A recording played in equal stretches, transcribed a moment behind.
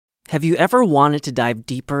Have you ever wanted to dive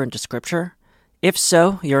deeper into Scripture? If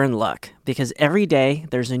so, you're in luck, because every day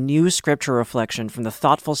there's a new Scripture reflection from the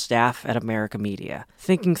thoughtful staff at America Media,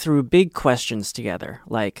 thinking through big questions together,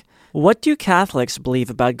 like, what do Catholics believe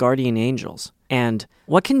about guardian angels? And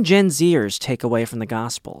what can Gen Zers take away from the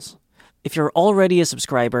Gospels? If you're already a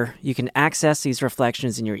subscriber, you can access these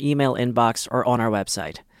reflections in your email inbox or on our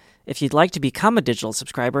website. If you'd like to become a digital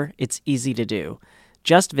subscriber, it's easy to do.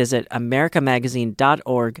 Just visit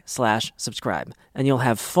americamagazine.org/subscribe, and you'll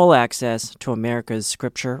have full access to America's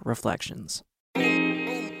Scripture reflections.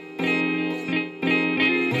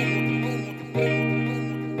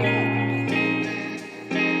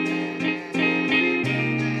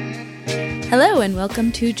 Hello and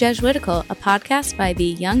welcome to Jesuitical, a podcast by the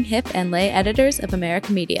young, hip, and lay editors of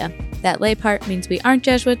America Media. That lay part means we aren't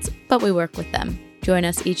Jesuits, but we work with them. Join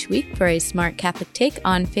us each week for a smart Catholic take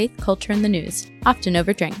on faith, culture, and the news, often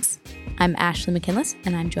over drinks. I'm Ashley McKinless,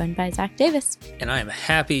 and I'm joined by Zach Davis. And I am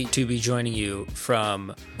happy to be joining you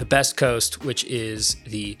from the best coast, which is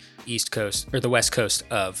the east coast or the west coast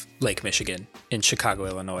of Lake Michigan in Chicago,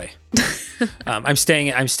 Illinois. I'm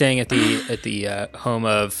staying at the home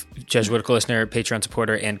of Jesuitical listener, Patreon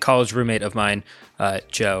supporter, and college roommate of mine,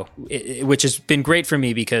 Joe, which has been great for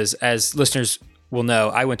me because, as listeners will know,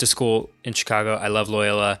 I went to school in Chicago. I love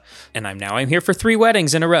Loyola, and I'm here for 3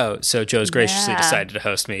 weddings in a row. So Joe's graciously decided to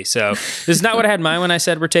host me. So this is not what I had in mind when I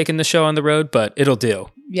said we're taking the show on the road, but it'll do.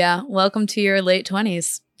 Yeah, welcome to your late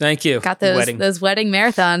 20s. Thank you. Got those wedding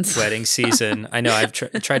marathons. Wedding season. I know I've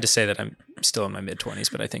tried to say that I'm still in my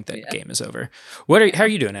mid-20s, but I think that game is over. How are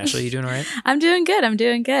you doing, Ashley? You doing all right? I'm doing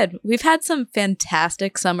good. We've had some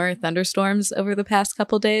fantastic summer thunderstorms over the past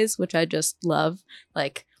couple days, which I just love.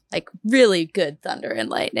 Like really good thunder and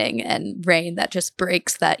lightning and rain that just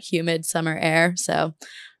breaks that humid summer air. So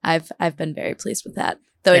I've been very pleased with that.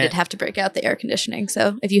 Though I did have to break out the air conditioning.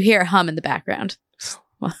 So if you hear a hum in the background.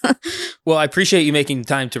 Well, I appreciate you making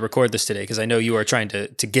time to record this today because I know you are trying to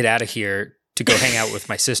get out of here to go hang out with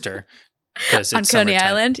my sister. On Coney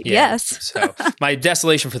Island, yeah. Yes. So my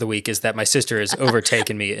desolation for the week is that my sister has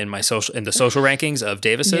overtaken me in the social rankings of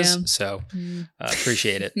Davis's. Yeah. So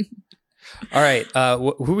appreciate it. All right.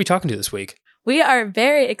 Who are we talking to this week? We are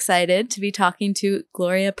very excited to be talking to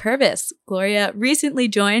Gloria Purvis. Gloria recently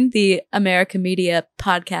joined the America Media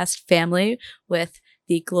podcast family with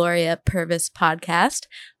the Gloria Purvis podcast,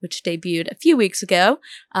 which debuted a few weeks ago.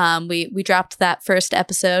 We dropped that first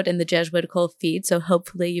episode in the Jesuitical feed, so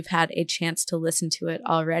hopefully you've had a chance to listen to it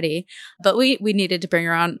already. But we needed to bring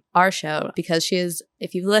her on our show because she is,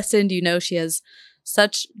 if you've listened, you know she has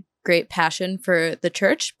such great passion for the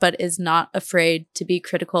church, but is not afraid to be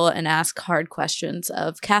critical and ask hard questions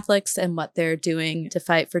of Catholics and what they're doing to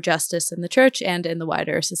fight for justice in the church and in the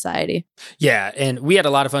wider society. Yeah, and we had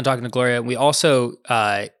a lot of fun talking to Gloria. We also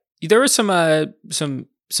there was some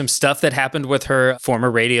stuff that happened with her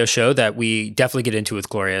former radio show that we definitely get into with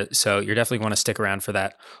Gloria. So you definitely want to stick around for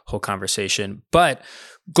that whole conversation. But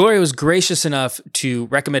Gloria was gracious enough to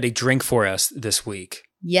recommend a drink for us this week.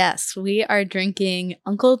 Yes, we are drinking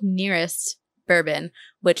Uncle Nearest bourbon,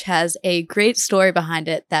 which has a great story behind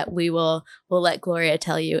it that we'll let Gloria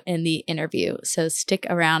tell you in the interview. So stick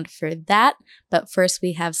around for that. But first,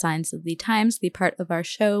 we have Signs of the Times, the part of our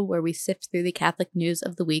show where we sift through the Catholic news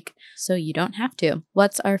of the week so you don't have to.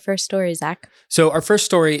 What's our first story, Zach? So our first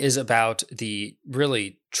story is about the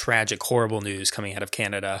really tragic, horrible news coming out of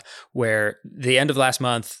Canada, where the end of last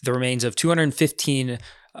month, the remains of 215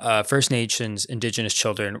 First Nations Indigenous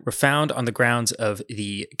children were found on the grounds of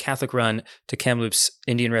the Catholic-run Kamloops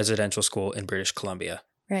Indian Residential School in British Columbia.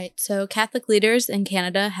 Right. So Catholic leaders in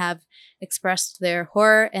Canada have expressed their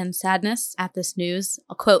horror and sadness at this news.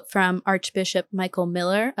 A quote from Archbishop Michael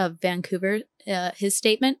Miller of Vancouver, his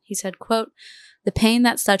statement, he said, quote, "The pain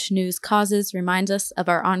that such news causes reminds us of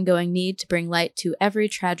our ongoing need to bring light to every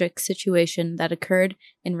tragic situation that occurred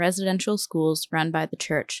in residential schools run by the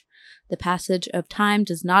Church. The passage of time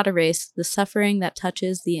does not erase the suffering that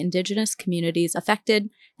touches the Indigenous communities affected,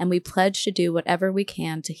 and we pledge to do whatever we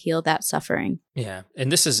can to heal that suffering." Yeah,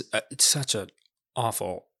 and this is such an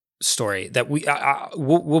awful story that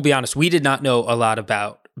we'll be honest, we did not know a lot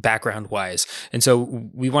about background-wise, and so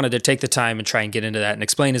we wanted to take the time and try and get into that and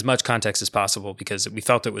explain as much context as possible because we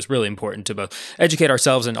felt it was really important to both educate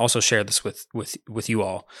ourselves and also share this with you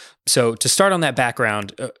all. So to start on that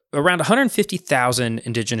background, around 150,000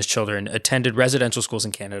 Indigenous children attended residential schools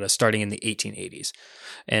in Canada starting in the 1880s.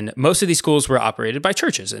 And most of these schools were operated by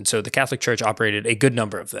churches. And so the Catholic Church operated a good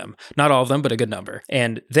number of them. Not all of them, but a good number.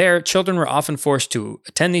 And there, children were often forced to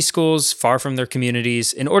attend these schools far from their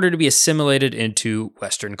communities in order to be assimilated into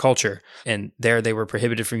Western culture. And there they were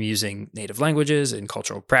prohibited from using native languages and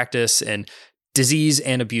cultural practice, and disease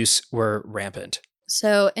and abuse were rampant.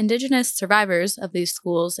 So Indigenous survivors of these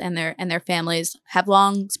schools and their families have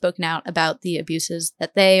long spoken out about the abuses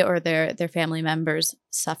that they or their family members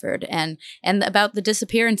suffered, and about the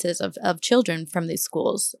disappearances of children from these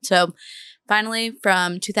schools. So finally,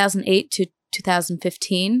 from 2008 to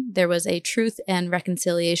 2015, there was a Truth and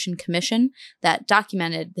Reconciliation Commission that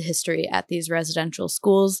documented the history at these residential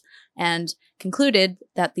schools and concluded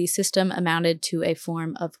that the system amounted to a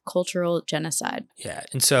form of cultural genocide. Yeah,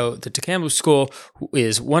 and so the Tk'emlúps School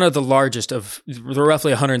is one of the largest of the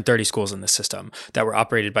roughly 130 schools in the system that were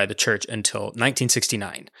operated by the church until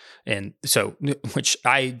 1969. And so, which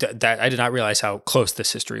I did not realize how close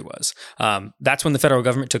this history was. That's when the federal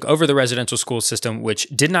government took over the residential school system, which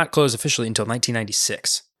did not close officially until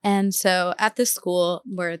 1996. And so at this school,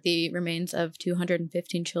 where the remains of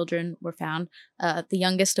 215 children were found, the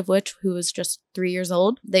youngest of which, who was just 3 years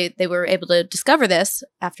old, they were able to discover this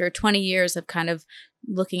after 20 years of kind of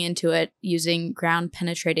looking into it using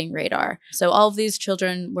ground-penetrating radar. So all of these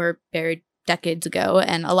children were buried decades ago,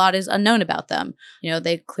 and a lot is unknown about them. You know,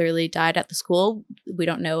 they clearly died at the school. We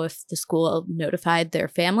don't know if the school notified their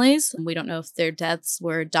families. We don't know if their deaths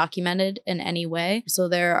were documented in any way. So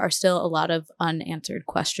there are still a lot of unanswered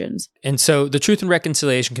questions. And so the Truth and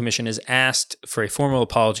Reconciliation Commission has asked for a formal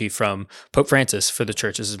apology from Pope Francis for the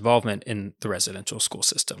church's involvement in the residential school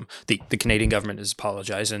system. The Canadian government has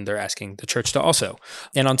apologized, and they're asking the church to also.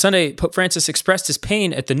 And on Sunday, Pope Francis expressed his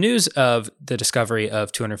pain at the news of the discovery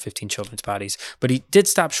of 215 children's bodies, but he did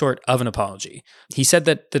stop short of an apology. He said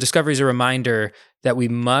that the discovery is a reminder that we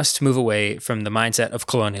must move away from the mindset of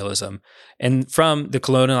colonialism and from the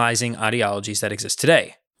colonializing ideologies that exist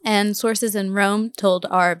today. And sources in Rome told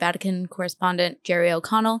our Vatican correspondent, Jerry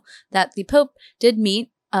O'Connell, that the Pope did meet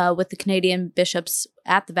with the Canadian bishops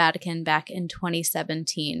at the Vatican back in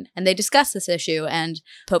 2017. And they discussed this issue, and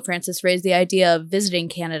Pope Francis raised the idea of visiting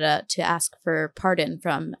Canada to ask for pardon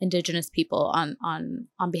from Indigenous people on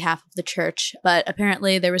behalf of the church. But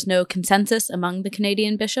apparently there was no consensus among the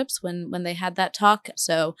Canadian bishops when they had that talk.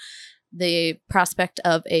 So the prospect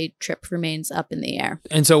of a trip remains up in the air.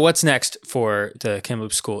 And so what's next for the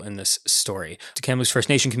Kamloops School in this story? The Kamloops First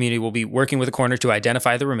Nation community will be working with the coroner to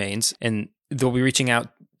identify the remains, and they'll be reaching out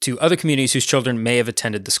to other communities whose children may have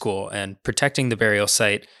attended the school and protecting the burial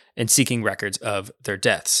site and seeking records of their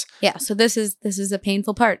deaths. Yeah, so this is a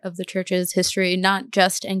painful part of the church's history, not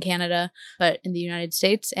just in Canada, but in the United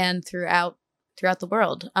States and throughout the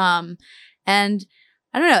world. And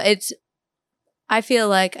I don't know, I feel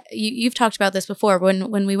like you've talked about this before.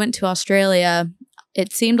 When we went to Australia,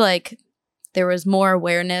 it seemed like there was more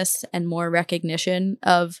awareness and more recognition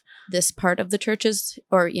of this part of the church's,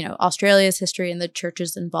 or, you know, Australia's history and the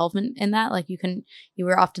church's involvement in that. Like you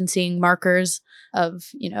were often seeing markers of,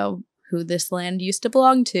 you know, who this land used to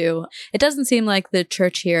belong to. It doesn't seem like the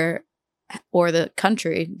church here or the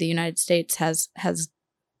country, the United States, has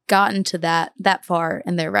gotten to that far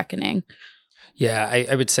in their reckoning. Yeah,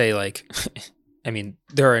 I would say, like, I mean,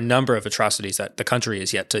 there are a number of atrocities that the country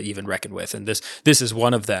is yet to even reckon with, and this is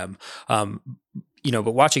one of them. You know,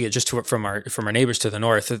 but watching it just from our neighbors to the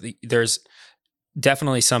north, there's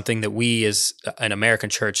definitely something that we as an American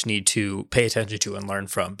church need to pay attention to and learn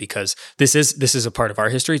from, because this is a part of our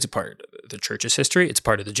history. It's a part of the church's history. It's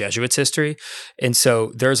part of the Jesuits' history, and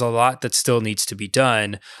so there's a lot that still needs to be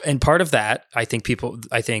done. And part of that, I think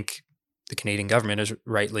the Canadian government is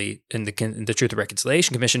rightly, and the Truth and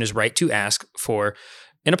Reconciliation Commission is right to ask for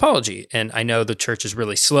an apology. And I know the church is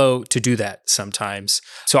really slow to do that sometimes.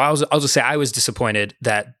 So I'll just say I was disappointed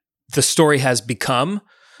that the story has become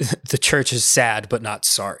the church is sad but not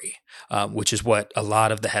sorry, which is what a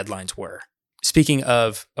lot of the headlines were. Speaking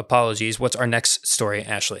of apologies, what's our next story,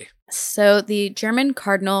 Ashley? So the German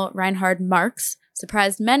Cardinal Reinhard Marx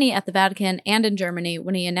surprised many at the Vatican and in Germany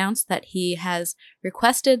when he announced that he has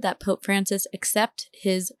requested that Pope Francis accept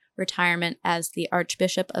his retirement as the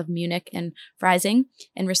Archbishop of Munich and Freising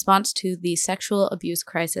in response to the sexual abuse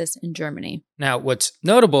crisis in Germany. Now, what's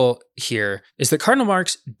notable here is that Cardinal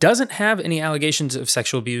Marx doesn't have any allegations of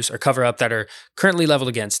sexual abuse or cover-up that are currently leveled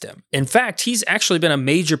against him. In fact, he's actually been a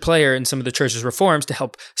major player in some of the church's reforms to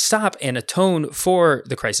help stop and atone for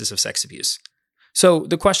the crisis of sex abuse. So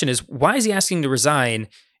the question is, why is he asking to resign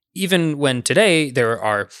even when today there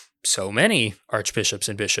are so many archbishops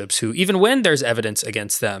and bishops who, even when there's evidence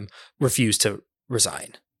against them, refuse to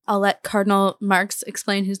resign. I'll let Cardinal Marks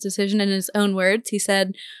explain his decision in his own words. He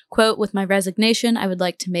said, quote, "With my resignation, I would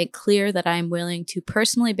like to make clear that I am willing to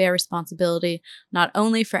personally bear responsibility, not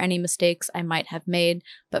only for any mistakes I might have made,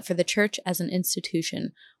 but for the church as an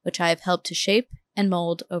institution, which I have helped to shape and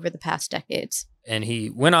mold over the past decades." And he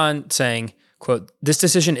went on saying, quote, "This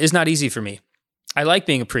decision is not easy for me. I like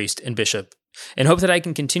being a priest and bishop and hope that I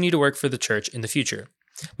can continue to work for the church in the future.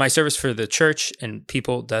 My service for the church and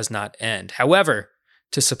people does not end. However,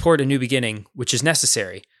 to support a new beginning, which is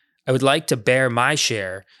necessary, I would like to bear my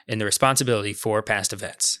share in the responsibility for past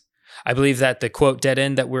events. I believe that the, quote, dead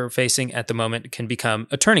end that we're facing at the moment can become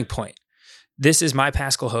a turning point. This is my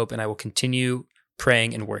paschal hope, and I will continue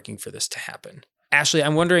praying and working for this to happen." Ashley,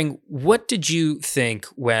 I'm wondering, what did you think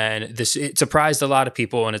when it surprised a lot of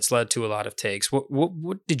people and it's led to a lot of takes?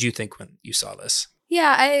 What did you think when you saw this?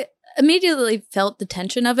 Yeah, I immediately felt the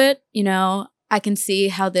tension of it. I can see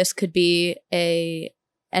how this could be an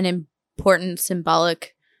important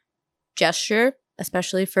symbolic gesture,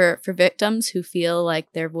 especially for victims who feel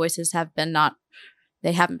like their voices haven't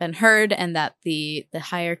been heard, and that the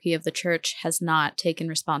hierarchy of the church has not taken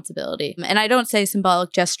responsibility. And I don't say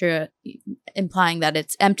symbolic gesture implying that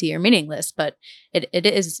it's empty or meaningless, but it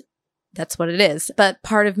is, that's what it is. But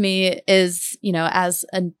part of me is, as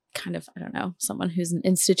a kind of, someone who's an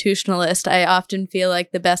institutionalist, I often feel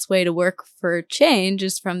like the best way to work for change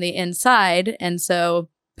is from the inside. And so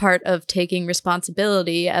part of taking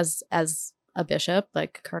responsibility as a bishop,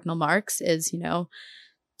 like Cardinal Marks, is,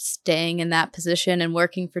 staying in that position and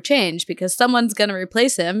working for change, because someone's going to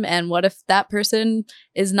replace him. And what if that person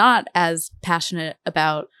is not as passionate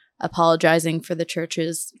about apologizing for the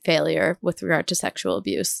church's failure with regard to sexual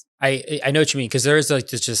abuse? I know what you mean, because there is like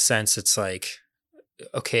this just sense, it's like,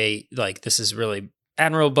 okay, like this is really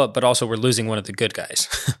admirable, but also we're losing one of the good guys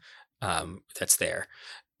that's there.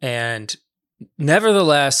 And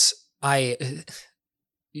nevertheless,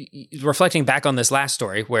 reflecting back on this last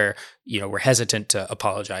story where, we're hesitant to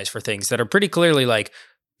apologize for things that are pretty clearly like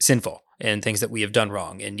sinful and things that we have done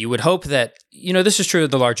wrong. And you would hope that, this is true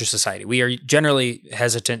of the larger society. We are generally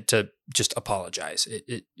hesitant to just apologize,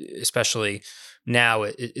 especially now.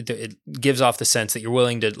 It gives off the sense that you're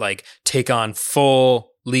willing to like take on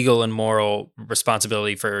full legal and moral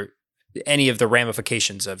responsibility for any of the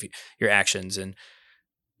ramifications of your actions. And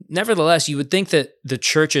nevertheless, you would think that the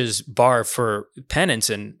church's bar for penance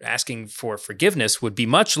and asking for forgiveness would be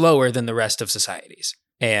much lower than the rest of society's.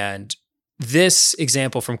 And this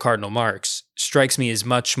example from Cardinal Marks strikes me as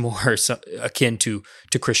much more akin to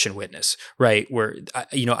Christian witness, right? Where,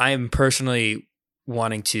 I am personally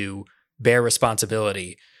wanting to bear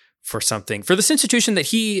responsibility for something, for this institution that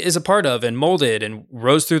he is a part of and molded and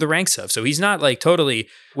rose through the ranks of. So he's not like totally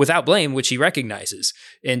without blame, which he recognizes.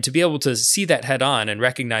 And to be able to see that head on and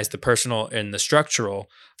recognize the personal and the structural,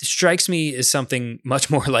 strikes me as something much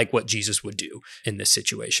more like what Jesus would do in this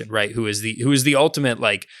situation, right? Who is the ultimate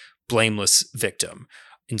like blameless victim.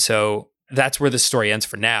 And so that's where this story ends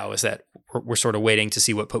for now, is that we're sort of waiting to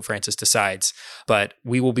see what Pope Francis decides. But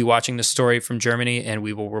we will be watching this story from Germany, and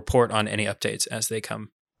we will report on any updates as they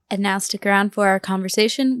come. And now stick around for our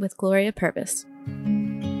conversation with Gloria Purvis.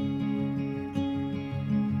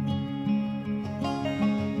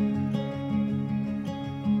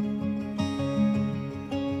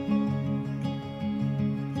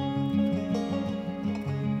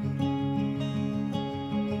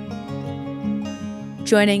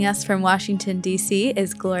 Joining us from Washington, D.C.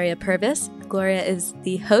 is Gloria Purvis. Gloria is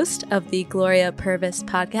the host of the Gloria Purvis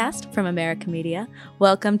podcast from America Media.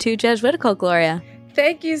 Welcome to Jesuitical, Gloria.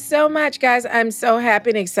 Thank you so much, guys. I'm so happy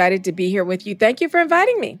and excited to be here with you. Thank you for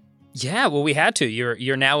inviting me. Yeah, well, we had to.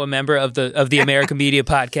 You're now a member of the America Media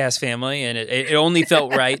podcast family, and it only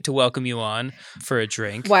felt right to welcome you on for a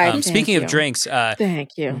drink. Why? Speaking of drinks,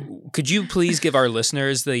 thank you. Could you please give our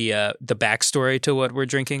listeners the backstory to what we're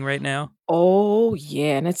drinking right now? Oh,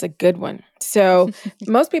 yeah, and it's a good one. So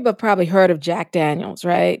most people have probably heard of Jack Daniels,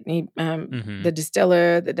 right? He, the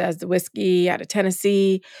distiller that does the whiskey out of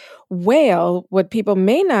Tennessee. Well, what people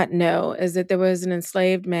may not know is that there was an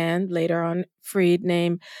enslaved man, later on freed,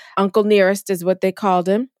 named Uncle Nearest is what they called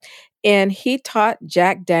him. And he taught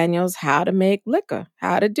Jack Daniels how to make liquor,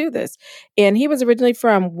 how to do this. And he was originally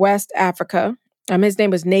from West Africa. His name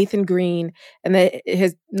was Nathan Green, and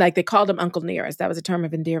they called him Uncle Nearest. That was a term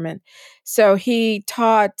of endearment. So he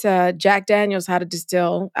taught Jack Daniels how to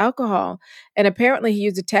distill alcohol. And apparently he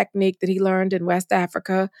used a technique that he learned in West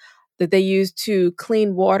Africa that they used to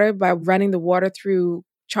clean water by running the water through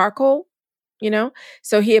charcoal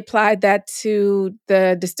So he applied that to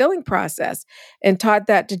the distilling process and taught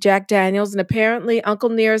that to Jack Daniels. And apparently Uncle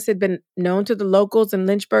Nearest had been known to the locals in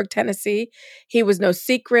Lynchburg, Tennessee. He was no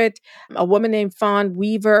secret. A woman named Fawn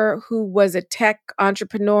Weaver, who was a tech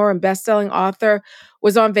entrepreneur and best-selling author,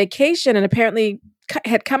 was on vacation and apparently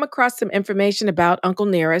had come across some information about Uncle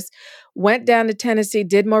Nearest, went down to Tennessee,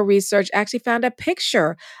 did more research, actually found a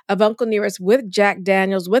picture of Uncle Nearest with Jack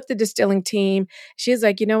Daniels, with the distilling team. She's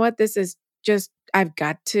like, you know what? This is just, I've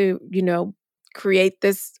got to, create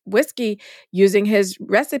this whiskey using his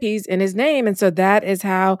recipes in his name. And so that is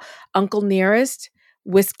how Uncle Nearest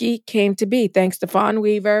whiskey came to be, thanks to Fawn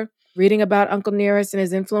Weaver, reading about Uncle Nearest and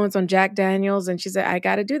his influence on Jack Daniels. And she said, I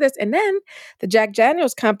got to do this. And then the Jack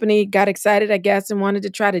Daniels company got excited, I guess, and wanted to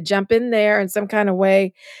try to jump in there in some kind of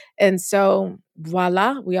way. And so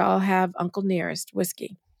voila, we all have Uncle Nearest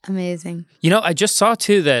whiskey. Amazing. I just saw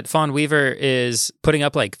too that Fawn Weaver is putting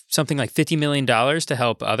up something like $50 million to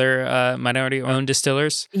help other minority-owned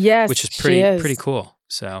distillers. Yes, which is pretty cool.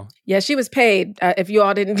 So yeah, she was paid. If you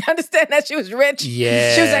all didn't understand that, she was rich.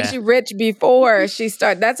 Yeah, she was actually rich before she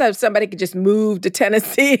started. That's how somebody could just move to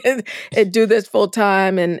Tennessee and do this full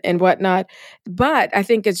time and whatnot. But I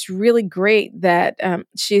think it's really great that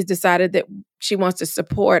she's decided that she wants to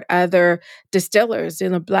support other distillers,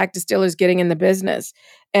 Black distillers getting in the business.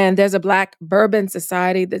 And there's a Black Bourbon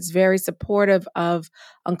Society that's very supportive of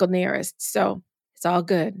Uncle Nearest. So it's all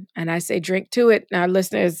good. And I say drink to it. And our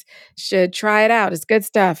listeners should try it out. It's good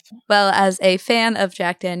stuff. Well, as a fan of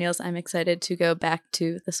Jack Daniels, I'm excited to go back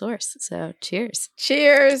to the source. So cheers.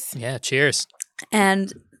 Cheers. Yeah, cheers.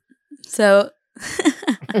 And so,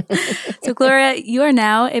 Gloria, you are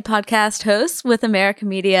now a podcast host with America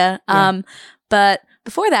Media. But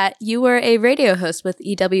before that, you were a radio host with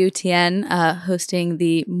EWTN, hosting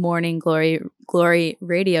the Morning Glory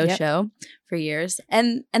radio show for years.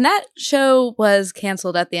 And that show was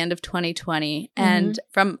canceled at the end of 2020. Mm-hmm. And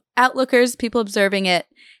from Outlookers, people observing it,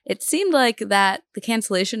 it seemed like that the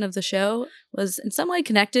cancellation of the show was in some way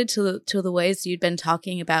connected to the ways you'd been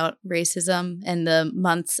talking about racism in the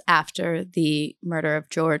months after the murder of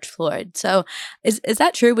George Floyd. So is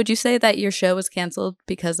that true? Would you say that your show was canceled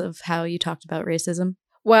because of how you talked about racism?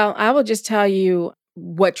 Well, I will just tell you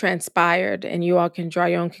what transpired, and you all can draw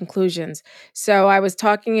your own conclusions. So I was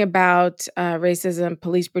talking about racism,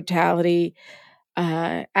 police brutality,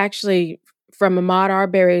 actually from Ahmaud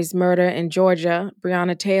Arbery's murder in Georgia,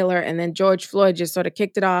 Breonna Taylor, and then George Floyd just sort of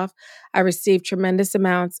kicked it off. I received tremendous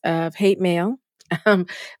amounts of hate mail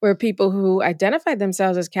where people who identified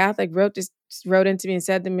themselves as Catholic wrote into me and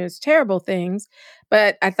said the most terrible things.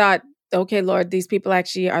 But I thought, okay, Lord, these people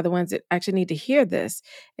actually are the ones that actually need to hear this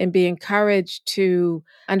and be encouraged to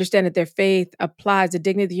understand that their faith applies, the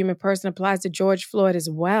dignity of the human person applies to George Floyd as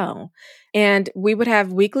well. And we would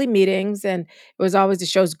have weekly meetings, and it was always, the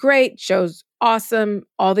show's great, show's awesome,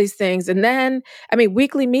 all these things. And then,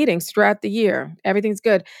 weekly meetings throughout the year, everything's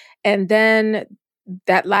good. And then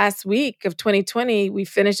that last week of 2020, we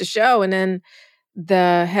finished the show, and then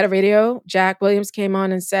the head of radio, Jack Williams, came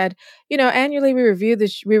on and said, annually we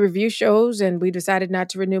review shows, and we decided not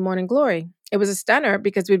to renew Morning Glory. It was a stunner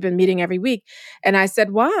because we'd been meeting every week. And I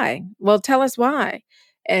said, why? Well, tell us why.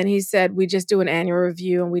 And he said, we just do an annual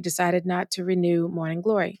review, and we decided not to renew Morning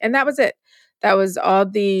Glory. And that was it. That was all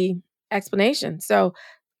the explanation. So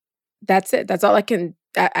that's it. That's all I can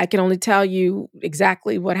only tell you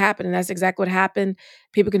exactly what happened. And that's exactly what happened.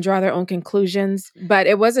 People can draw their own conclusions. But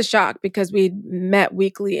it was a shock because we met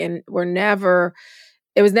weekly and it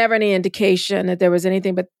was never any indication that there was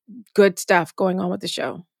anything but good stuff going on with the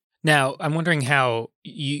show. Now, I'm wondering how,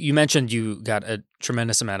 you mentioned you got a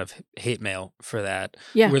tremendous amount of hate mail for that.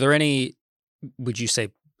 Yeah. Were there any, would you say,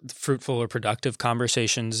 fruitful or productive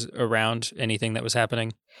conversations around anything that was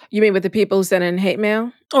happening? You mean with the people who sent in hate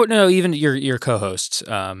mail? Oh, no, even your co-hosts.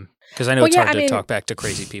 Because I know it's hard to talk back to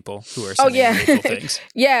crazy people who are sending hateful things.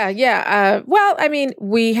 Yeah.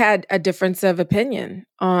 We had a difference of opinion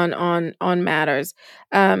on matters.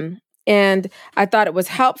 And I thought it was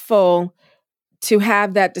helpful to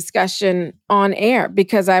have that discussion on air,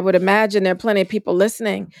 because I would imagine there are plenty of people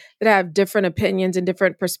listening that have different opinions and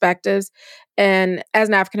different perspectives. And as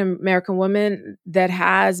an African-American woman that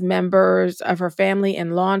has members of her family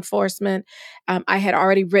in law enforcement, I had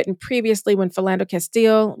already written previously when Philando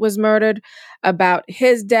Castile was murdered about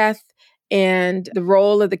his death and the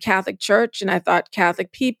role of the Catholic Church. And I thought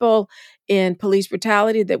Catholic people in police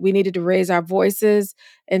brutality, that we needed to raise our voices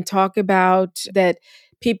and talk about that.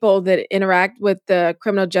 People that interact with the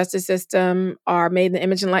criminal justice system are made in the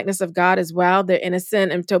image and likeness of God as well. They're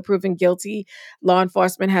innocent until proven guilty. Law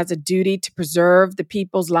enforcement has a duty to preserve the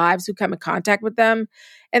people's lives who come in contact with them.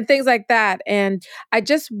 and things like that. And I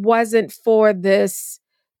just wasn't for this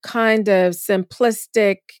kind of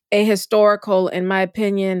simplistic, ahistorical, in my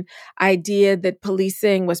opinion, idea that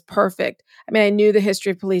policing was perfect. I mean, I knew the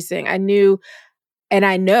history of policing. I knew and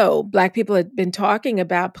I know Black people had been talking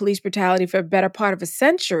about police brutality for a better part of a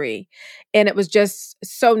century. And it was just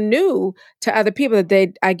so new to other people that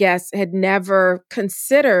they, I guess, had never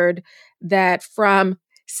considered that from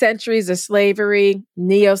centuries of slavery,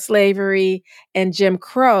 neo-slavery, and Jim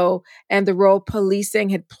Crow, and the role policing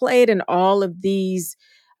had played in all of these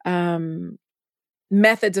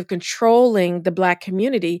methods of controlling the Black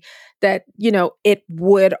community, that, it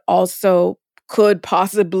would also could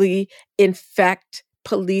possibly infect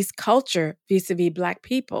police culture vis-a-vis Black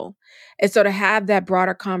people. And so to have that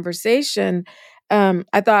broader conversation,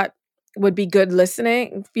 I thought would be good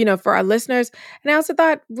listening, for our listeners. And I also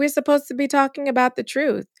thought we're supposed to be talking about the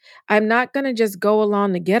truth. I'm not going to just go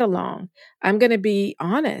along to get along. I'm going to be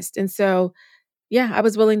honest. And so, yeah, I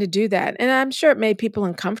was willing to do that. And I'm sure it made people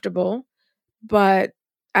uncomfortable, but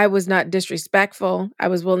I was not disrespectful. I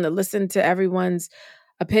was willing to listen to everyone's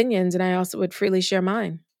opinions, and I also would freely share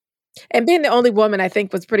mine. And being the only woman, I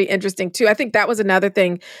think, was pretty interesting too. I think that was another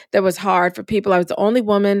thing that was hard for people. I was the only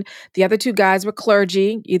woman. The other two guys were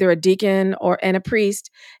clergy, either a deacon and a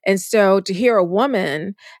priest. And so to hear a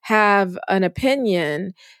woman have an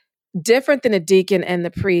opinion different than a deacon and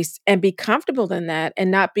the priest and be comfortable in that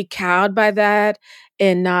and not be cowed by that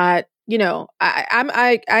and not,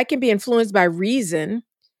 I can be influenced by reason,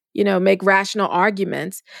 make rational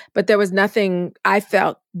arguments, but there was nothing I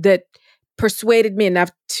felt that persuaded me enough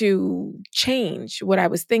to change what I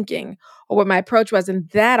was thinking or what my approach was. And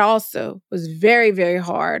that also was very, very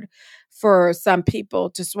hard for some people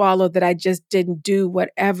to swallow, that I just didn't do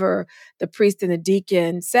whatever the priest and the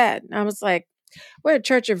deacon said. And I was like, we're a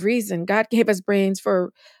church of reason. God gave us brains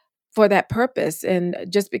for that purpose. And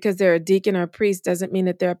just because they're a deacon or a priest doesn't mean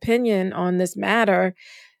that their opinion on this matter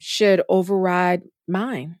should override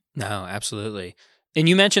mine. No, absolutely. And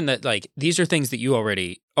you mentioned that these are things that you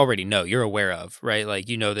already know, you're aware of, right? Like,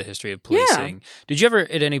 the history of policing. Yeah. Did you ever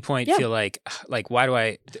at any point feel like why do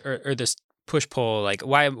I, or this push-pull,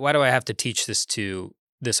 why do I have to teach this to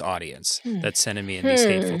this audience that's sending me in these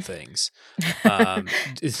hateful things?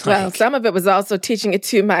 Well, some of it was also teaching it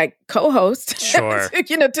to my co-host, sure.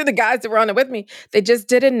 to the guys that were on it with me. They just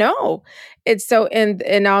didn't know. It's so,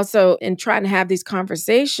 and also in trying to have these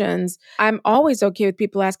conversations, I'm always okay with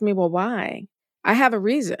people asking me, well, why? I have a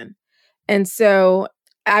reason. And so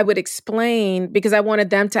I would explain, because I wanted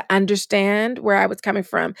them to understand where I was coming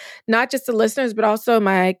from, not just the listeners, but also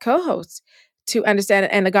my co-hosts to understand,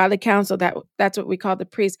 and the godly counsel, that's what we call the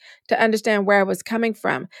priest, to understand where I was coming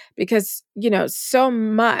from. Because, so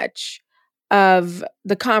much of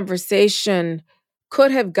the conversation could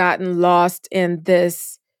have gotten lost in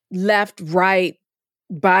this left-right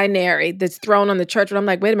binary that's thrown on the church. But I'm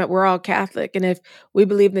like, wait a minute, we're all Catholic. And if we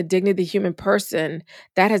believe in the dignity of the human person,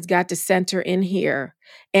 that has got to center in here.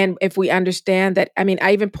 And if we understand that,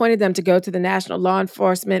 I even pointed them to go to the National Law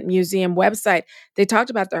Enforcement Museum website. They talked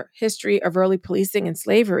about the history of early policing and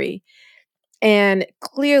slavery and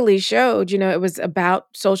clearly showed, it was about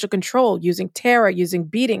social control, using terror, using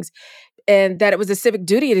beatings, and that it was a civic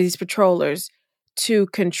duty of these patrollers to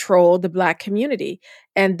control the Black community.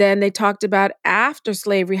 And then they talked about after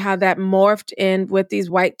slavery, how that morphed in with these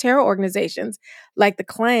white terror organizations like the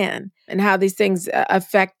Klan, and how these things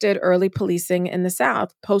affected early policing in the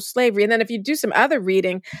South post-slavery. And then if you do some other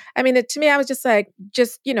reading, to me, I was just like,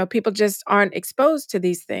 people just aren't exposed to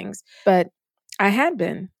these things. But I had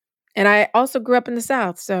been. And I also grew up in the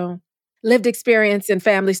South. So lived experience and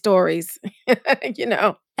family stories,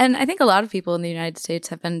 And I think a lot of people in the United States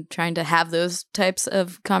have been trying to have those types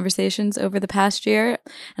of conversations over the past year.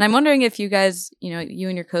 And I'm wondering if you guys, you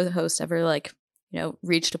and your co-host ever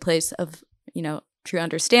reached a place of, true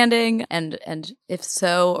understanding, and if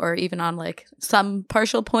so, or even on some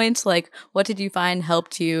partial points, what did you find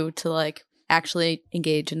helped you to actually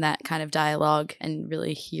engage in that kind of dialogue and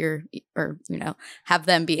really hear, or have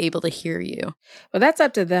them be able to hear you? Well, that's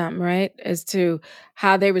up to them, right? As to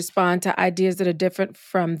how they respond to ideas that are different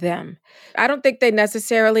from them. I don't think they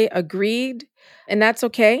necessarily agreed, and that's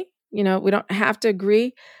okay. We don't have to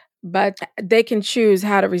agree, but they can choose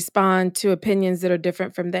how to respond to opinions that are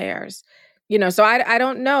different from theirs. So I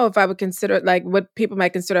don't know if I would consider what people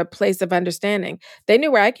might consider a place of understanding. They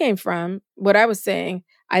knew where I came from, what I was saying.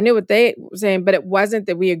 I knew what they were saying, but it wasn't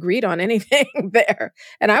that we agreed on anything there.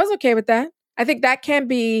 And I was okay with that. I think that can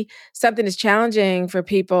be something that's challenging for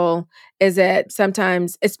people, is that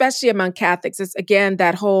sometimes, especially among Catholics, it's again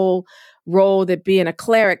that whole role that being a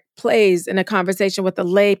cleric plays in a conversation with a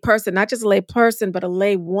lay person, not just a lay person, but a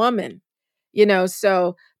lay woman.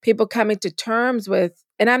 So people coming to terms with,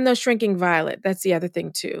 and I'm no shrinking violet. That's the other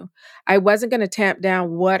thing too. I wasn't going to tamp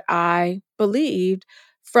down what I believed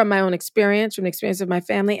from my own experience, from the experience of my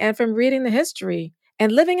family, and from reading the history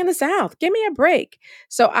and living in the South. Give me a break.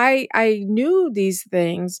 So I knew these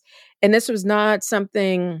things, and this was not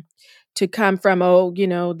something to come from,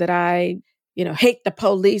 that I, hate the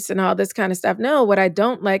police and all this kind of stuff. No, what I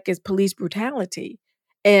don't like is police brutality.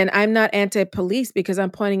 And I'm not anti-police because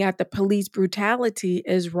I'm pointing out that police brutality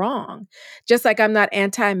is wrong. Just like I'm not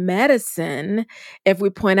anti-medicine if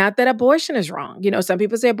we point out that abortion is wrong. Some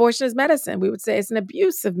people say abortion is medicine. We would say it's an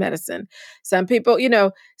abuse of medicine. Some people,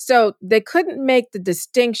 so they couldn't make the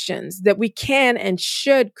distinctions that we can and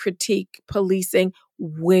should critique policing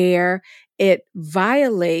where it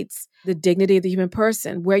violates the dignity of the human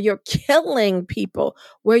person, where you're killing people,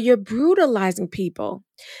 where you're brutalizing people.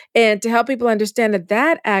 And to help people understand that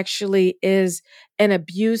that actually is an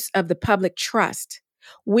abuse of the public trust.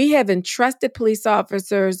 We have entrusted police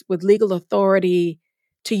officers with legal authority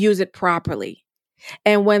to use it properly.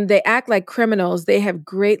 And when they act like criminals, they have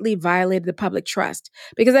greatly violated the public trust.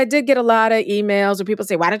 Because I did get a lot of emails where people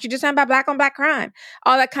say, why don't you just talk about black on black crime?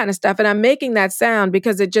 All that kind of stuff. And I'm making that sound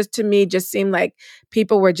because it just, to me, just seemed like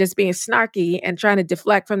people were just being snarky and trying to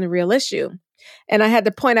deflect from the real issue. And I had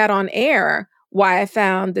to point out on air why I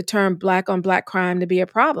found the term black on black crime to be a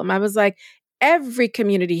problem. I was like, every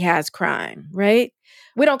community has crime, right?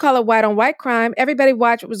 We don't call it white on white crime. Everybody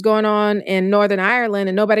watched what was going on in Northern Ireland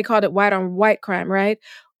and nobody called it white on white crime, right?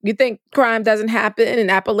 You think crime doesn't happen in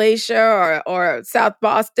Appalachia or South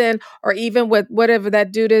Boston or even with whatever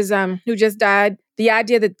that dude is who just died? The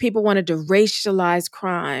idea that people wanted to racialize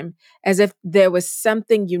crime as if there was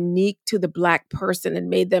something unique to the Black person and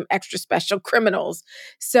made them extra special criminals.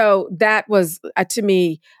 So that was, to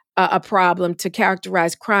me, a problem to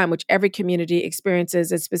characterize crime, which every community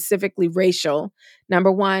experiences as specifically racial,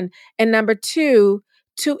 number one. And number two,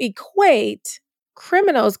 to equate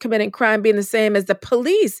criminals committing crime being the same as the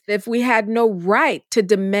police. If we had no right to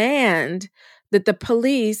demand that the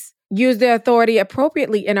police use their authority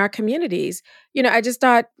appropriately in our communities, I just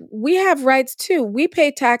thought we have rights too. We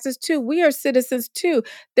pay taxes too. We are citizens too.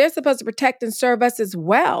 They're supposed to protect and serve us as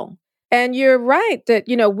well. And you're right that,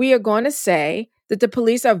 we are going to say that the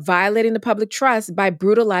police are violating the public trust by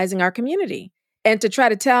brutalizing our community. And to try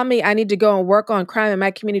to tell me I need to go and work on crime in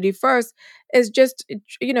my community first is just,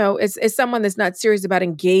 it's someone that's not serious about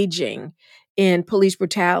engaging in police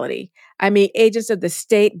brutality. I mean, agents of the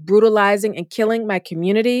state brutalizing and killing my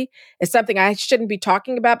community is something I shouldn't be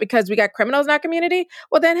talking about because we got criminals in our community.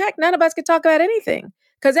 Well, then heck, none of us can talk about anything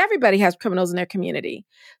because everybody has criminals in their community.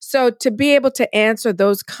 So to be able to answer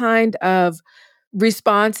those kind of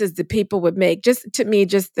responses that people would make, just to me,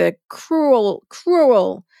 just the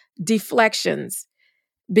cruel deflections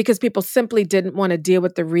because people simply didn't want to deal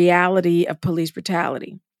with the reality of police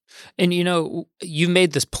brutality. And, you've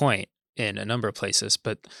made this point in a number of places,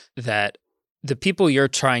 but that the people you're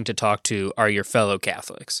trying to talk to are your fellow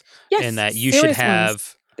Catholics. Yes, and that you should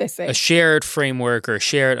have a shared framework or a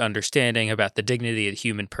shared understanding about the dignity of the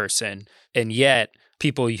human person. And yet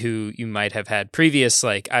people who you might have had previous,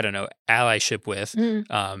 allyship with,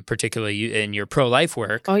 particularly in your pro-life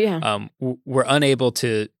work, were unable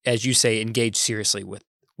to, as you say, engage seriously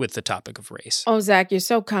with the topic of race. Oh, Zach, you're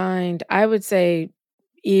so kind. I would say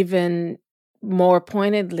even more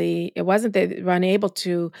pointedly, it wasn't that they were unable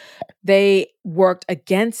to, they worked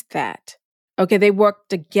against that. Okay, they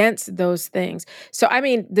worked against those things. So, I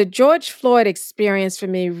mean, the George Floyd experience for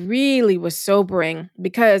me really was sobering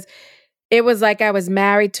because it was like I was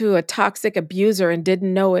married to a toxic abuser and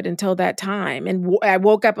didn't know it until that time. And I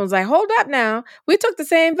woke up and was like, hold up now. We took the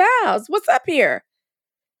same vows. What's up here?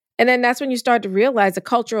 And then that's when you start to realize the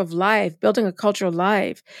culture of life, building a culture of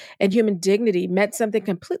life and human dignity meant something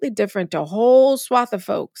completely different to a whole swath of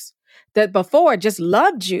folks that before just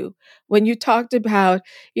loved you. When you talked about,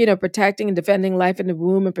 protecting and defending life in the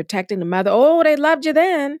womb and protecting the mother, oh, they loved you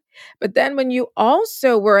then. But then when you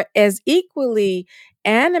also were as equally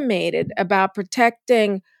animated about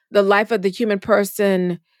protecting the life of the human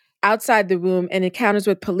person outside the womb and encounters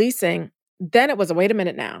with policing, then it was, wait a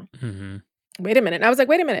minute now. Mm-hmm. Wait a minute. And I was like,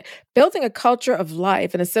 wait a minute. Building a culture of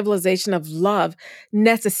life and a civilization of love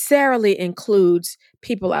necessarily includes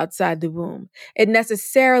people outside the womb. It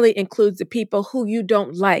necessarily includes the people who you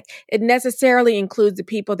don't like. It necessarily includes the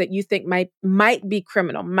people that you think might be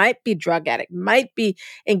criminal, might be drug addict, might be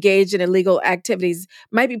engaged in illegal activities,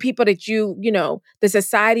 might be people that the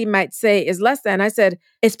society might say is less than. I said,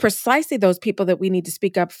 it's precisely those people that we need to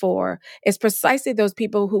speak up for. It's precisely those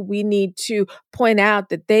people who we need to point out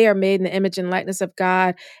that they are made in the image and likeness of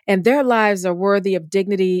God, and their lives are worthy of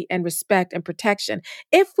dignity and respect and protection.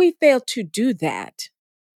 If we fail to do that,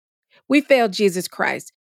 we failed Jesus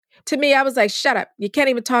Christ. To me, I was like, shut up. You can't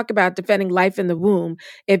even talk about defending life in the womb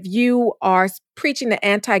if you are preaching the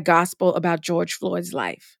anti-gospel about George Floyd's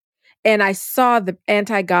life. And I saw the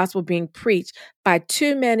anti-gospel being preached by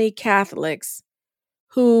too many Catholics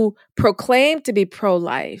who proclaimed to be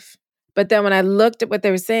pro-life. But then when I looked at what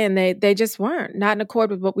they were saying, they just weren't, not in accord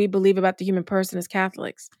with what we believe about the human person as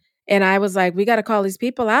Catholics. And I was like, we got to call these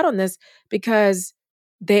people out on this because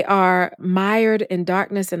they are mired in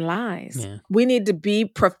darkness and lies. Yeah. We need to be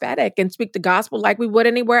prophetic and speak the gospel like we would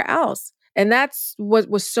anywhere else. And that's what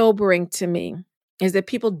was sobering to me, is that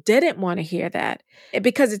people didn't want to hear that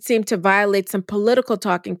because it seemed to violate some political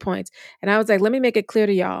talking points. And I was like, let me make it clear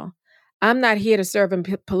to y'all. I'm not here to serve a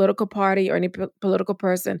political party or any political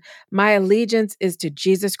person. My allegiance is to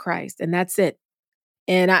Jesus Christ, and that's it.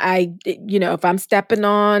 And I if I'm stepping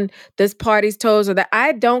on this party's toes or that,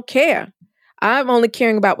 I don't care. I'm only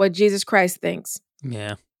caring about what Jesus Christ thinks.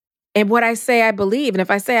 Yeah. And what I say I believe. And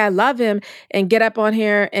if I say I love him and get up on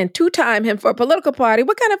here and two-time him for a political party,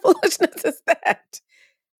 what kind of foolishness is that?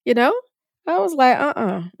 I was like,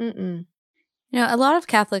 mm-mm. A lot of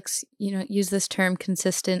Catholics, use this term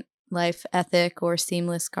consistent life ethic or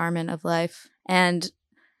seamless garment of life. And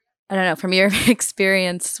I don't know, from your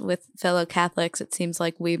experience with fellow Catholics, it seems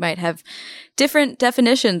like we might have different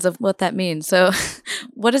definitions of what that means. So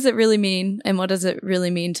what does it really mean? And what does it really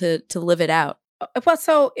mean to live it out? Well,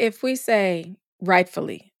 so if we say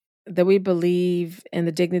rightfully that we believe in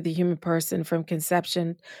the dignity of the human person from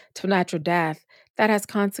conception to natural death, that has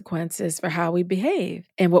consequences for how we behave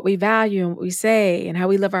and what we value and what we say and how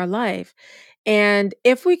we live our life. And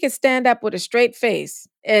if we could stand up with a straight face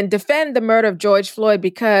and defend the murder of George Floyd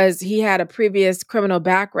because he had a previous criminal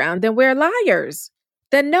background, then we're liars.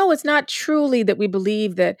 Then no, it's not truly that we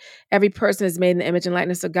believe that every person is made in the image and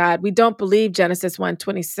likeness of God. We don't believe Genesis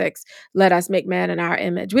 1:26, let us make man in our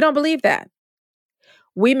image. We don't believe that.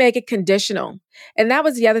 We make it conditional. And that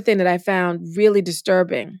was the other thing that I found really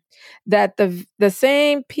disturbing, that the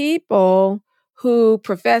same people who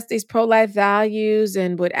profess these pro-life values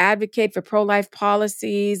and would advocate for pro-life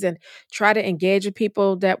policies and try to engage with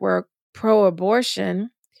people that were pro-abortion,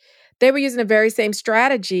 they were using the very same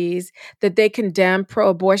strategies that they condemn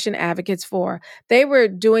pro-abortion advocates for. They were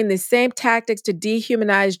doing the same tactics to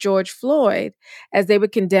dehumanize George Floyd as they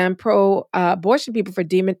would condemn pro-abortion people for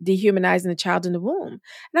dehumanizing the child in the womb.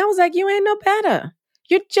 And I was like, you ain't no better.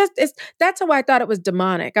 That's how I thought it was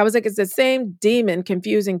demonic. I was like, it's the same demon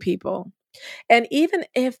confusing people. And even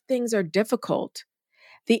if things are difficult,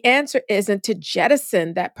 the answer isn't to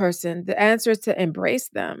jettison that person. The answer is to embrace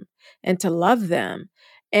them and to love them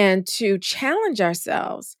and to challenge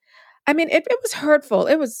ourselves. I mean, it was hurtful.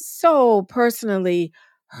 It was so personally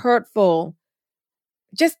hurtful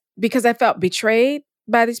just because I felt betrayed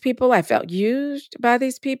by these people. I felt used by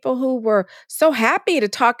these people who were so happy to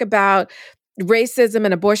talk about racism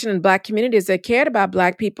and abortion in Black communities that cared about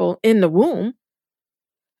Black people in the womb.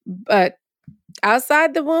 But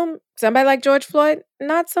outside the womb, somebody like George Floyd,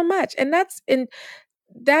 not so much. And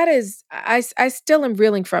I still am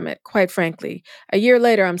reeling from it, quite frankly. A year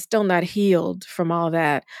later, I'm still not healed from all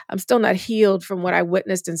that. I'm still not healed from what I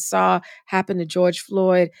witnessed and saw happen to George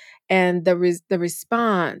Floyd and the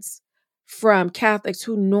response from Catholics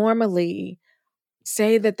who normally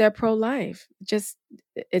say that they're pro-life.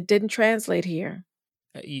 It didn't translate here.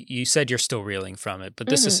 You said you're still reeling from it, but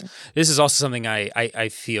this is also something I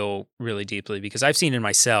feel really deeply because I've seen in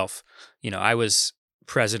myself. I was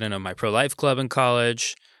president of my pro-life club in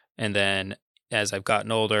college, and then as I've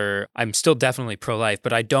gotten older, I'm still definitely pro-life,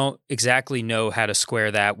 but I don't exactly know how to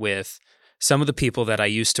square that with some of the people that I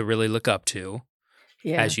used to really look up to.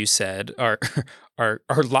 Yeah. As you said, are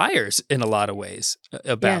liars in a lot of ways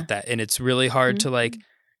about that, and it's really hard to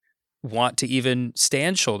want to even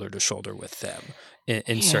stand shoulder to shoulder with them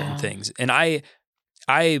in certain things. And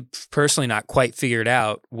I personally not quite figured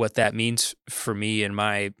out what that means for me and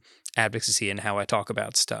my advocacy and how I talk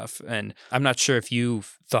about stuff. And I'm not sure if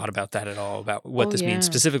you've thought about that at all, about what this means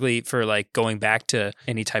specifically for going back to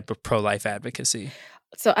any type of pro-life advocacy.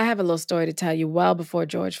 So I have a little story to tell you. Well before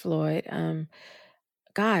George Floyd,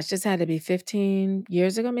 this had to be 15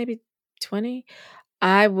 years ago, maybe 20.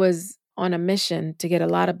 I was on a mission to get a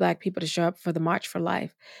lot of Black people to show up for the March for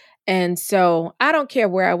Life. And so I don't care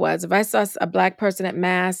where I was. If I saw a Black person at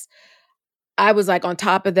Mass, I was like on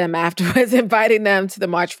top of them afterwards, inviting them to the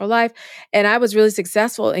March for Life. And I was really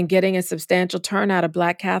successful in getting a substantial turnout of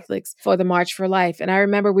Black Catholics for the March for Life. And I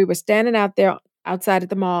remember we were standing out there outside at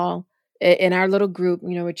the mall in our little group,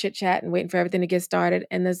 we're chit-chatting, waiting for everything to get started.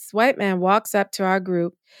 And this white man walks up to our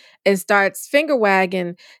group and starts finger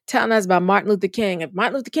wagging, telling us about Martin Luther King. If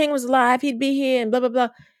Martin Luther King was alive, he'd be here and blah, blah, blah.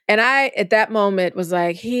 And I, at that moment, was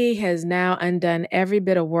like, he has now undone every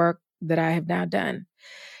bit of work that I have now done.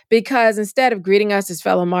 Because instead of greeting us as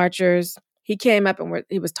fellow marchers, he came up and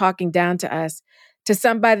he was talking down to us, to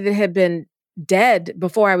somebody that had been dead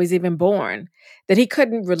before I was even born, that he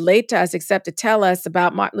couldn't relate to us except to tell us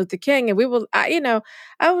about Martin Luther King. And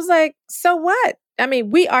I was like, so what? I mean,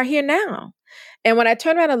 we are here now. And when I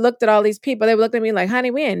turned around and looked at all these people, they looked at me like,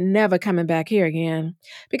 honey, we ain't never coming back here again.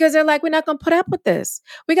 Because they're like, we're not going to put up with this.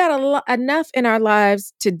 We got enough in our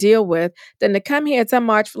lives to deal with than to come here at some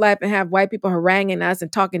March for Life and have white people haranguing us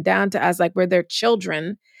and talking down to us like we're their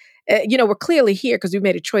children. We're clearly here because we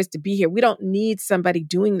made a choice to be here. We don't need somebody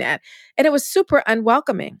doing that. And it was super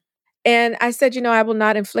unwelcoming. And I said, I will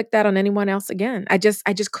not inflict that on anyone else again. I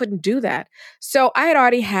just couldn't do that. So I had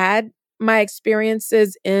already had my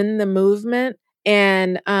experiences in the movement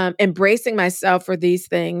and embracing myself for these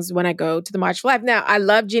things when I go to the March for Life. Now, I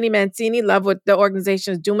love Jeannie Mancini, love what the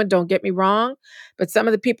organization is doing, don't get me wrong. But some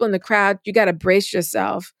of the people in the crowd, you got to brace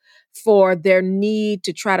yourself for their need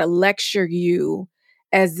to try to lecture you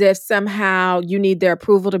as if somehow you need their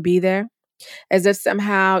approval to be there, as if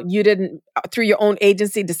somehow you didn't, through your own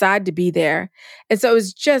agency, decide to be there. And so it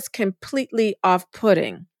was just completely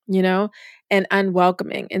off-putting, and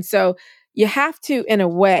unwelcoming. And so you have to, in a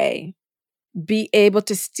way, be able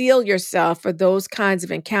to steel yourself for those kinds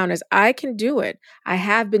of encounters. I can do it. I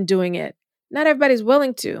have been doing it. Not everybody's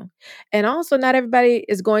willing to. And also not everybody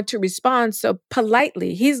is going to respond so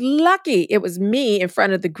politely. He's lucky it was me in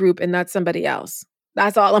front of the group and not somebody else.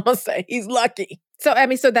 That's all I'm going to say. He's lucky. So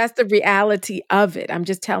that's the reality of it. I'm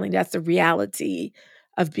just telling you, that's the reality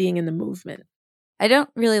of being in the movement. I don't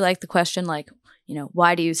really like the question,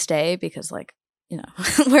 why do you stay? Because where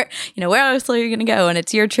else are you going to go? And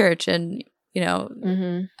it's your church and,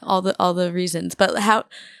 all the reasons. But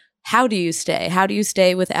how do you stay? How do you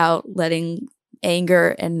stay without letting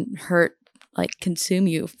anger and hurt consume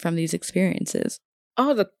you from these experiences?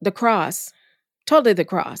 Oh, the cross. Totally the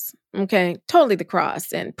cross. Okay. Totally the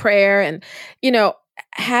cross and prayer and,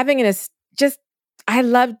 having I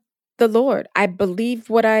love the Lord. I believe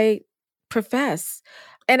what I profess.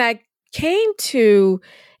 And I came to,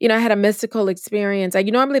 I had a mystical experience.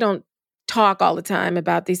 You normally don't talk all the time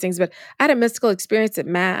about these things, but I had a mystical experience at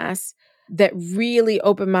Mass that really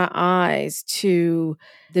opened my eyes to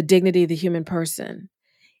the dignity of the human person.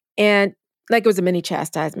 And it was a mini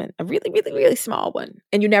chastisement, a really, really, really small one.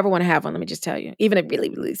 And you never want to have one, let me just tell you, even a really,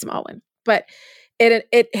 really small one. But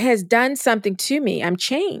it has done something to me. I'm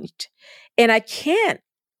changed. And I can't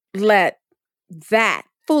let that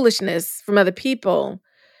foolishness from other people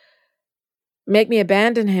make me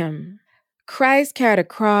abandon him. Christ carried a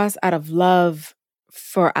cross out of love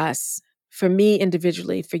for us, for me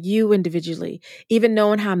individually, for you individually, even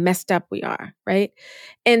knowing how messed up we are, right?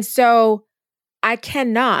 And so I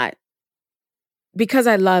cannot, because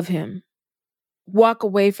I love him, walk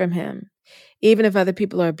away from him, even if other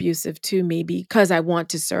people are abusive to me, because I want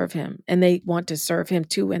to serve him and they want to serve him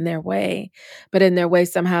too in their way. But in their way,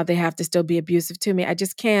 somehow they have to still be abusive to me. I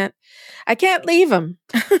can't leave him.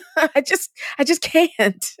 I just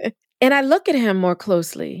can't. And I look at him more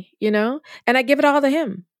closely, and I give it all to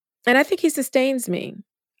him. And I think he sustains me.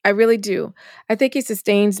 I really do. I think he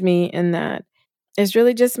sustains me in that. It's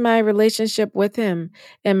really just my relationship with him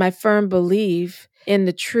and my firm belief in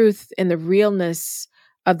the truth and the realness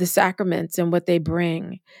of the sacraments and what they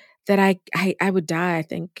bring, that I would die, I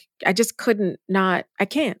think. I just I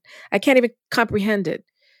can't even comprehend it.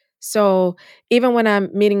 So even when I'm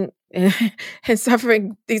meeting and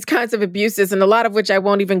suffering these kinds of abuses, and a lot of which I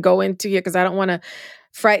won't even go into here because I don't want to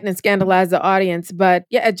frighten and scandalize the audience, but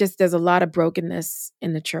yeah, there's a lot of brokenness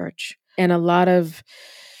in the church and a lot of,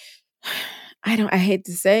 I hate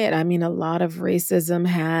to say it, a lot of racism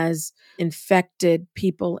has infected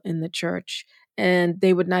people in the church. And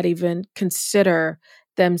they would not even consider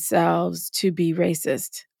themselves to be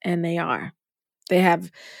racist. And they are. They have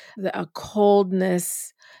a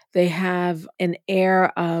coldness. They have an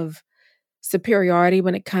air of superiority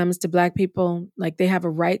when it comes to Black people. They have a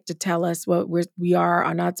right to tell us what we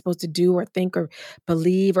are not supposed to do or think or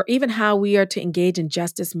believe, or even how we are to engage in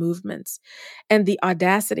justice movements. And the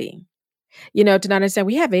audacity to not understand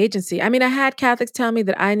we have agency. I mean, I had Catholics tell me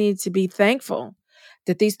that I need to be thankful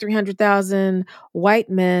that these 300,000 white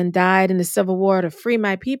men died in the Civil War to free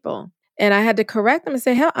my people. And I had to correct them and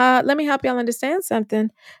say, let me help y'all understand something.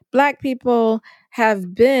 Black people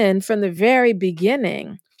have been from the very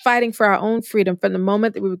beginning fighting for our own freedom from the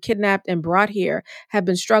moment that we were kidnapped and brought here, have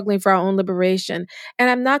been struggling for our own liberation. And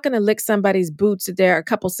I'm not going to lick somebody's boots that they're a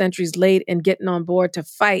couple centuries late in getting on board to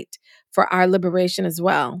fight for our liberation as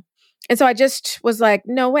well. And so I just was like,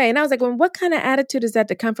 no way. And I was like, well, what kind of attitude is that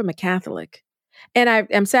to come from a Catholic? And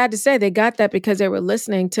I'm sad to say they got that because they were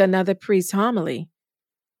listening to another priest's homily.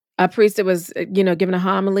 A priest that was, giving a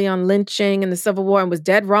homily on lynching and the Civil War and was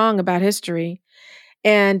dead wrong about history.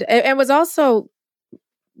 And was also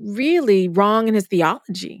really wrong in his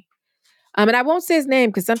theology. And I won't say his name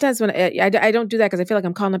because sometimes when I don't do that because I feel like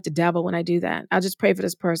I'm calling up the devil when I do that. I'll just pray for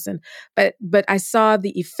this person. But I saw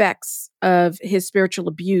the effects of his spiritual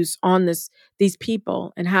abuse on these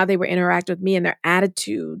people and how they were interacting with me and their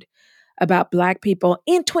attitude about Black people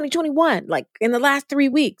in 2021, like in the last 3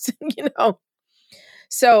 weeks,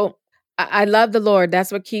 So I love the Lord.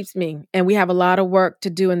 That's what keeps me. And we have a lot of work to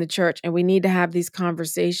do in the church. And we need to have these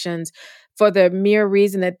conversations for the mere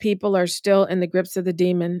reason that people are still in the grips of the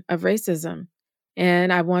demon of racism.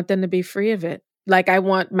 And I want them to be free of it. Like I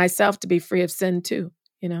want myself to be free of sin too,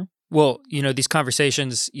 Well, these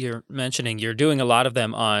conversations you're mentioning, you're doing a lot of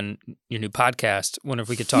them on your new podcast. Wonder if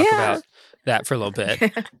we could talk about that for a little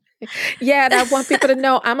bit. Yeah, and I want people to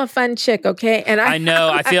know I'm a fun chick, okay? And I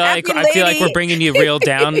know. I feel like we're bringing you real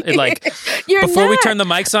down. Like before we turned the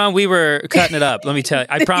mics on, we were cutting it up. Let me tell you,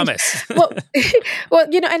 I promise. well,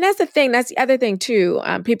 and that's the thing. That's the other thing too.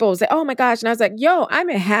 People will say, "Oh my gosh," and I was like, "Yo, I'm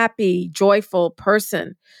a happy, joyful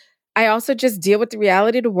person. I also just deal with the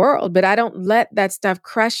reality of the world, but I don't let that stuff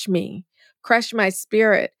crush me, crush my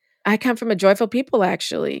spirit." I come from a joyful people,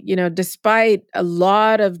 actually, despite a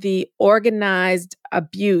lot of the organized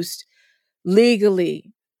abuse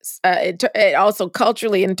legally, also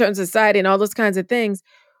culturally in terms of society and all those kinds of things.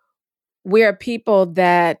 We're people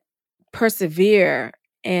that persevere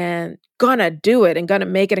and gonna do it and gonna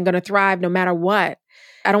make it and gonna thrive no matter what.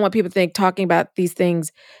 I don't want people to think talking about these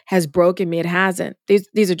things has broken me. It hasn't.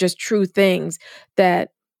 These are just true things that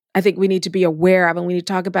I think we need to be aware of and we need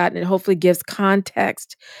to talk about, and it hopefully gives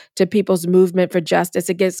context to people's movement for justice.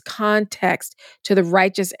 It gives context to the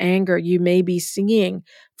righteous anger you may be seeing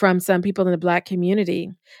from some people in the Black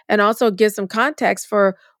community, and also gives some context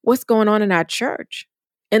for what's going on in our church,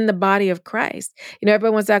 in the body of Christ.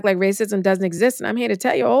 Everyone wants to act like racism doesn't exist, and I'm here to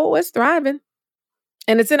tell you, it's thriving,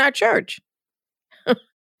 and it's in our church.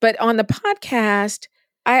 But on the podcast,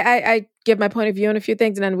 I give my point of view on a few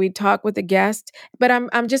things, and then we talk with the guest. But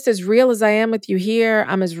I'm just as real as I am with you here.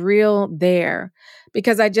 I'm as real there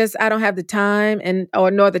because I don't have the time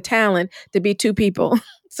nor the talent to be two people.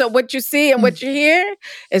 So what you see and what you hear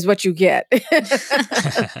is what you get.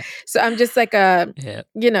 So I'm just like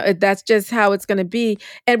that's just how it's going to be,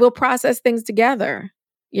 and we'll process things together.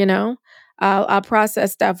 I'll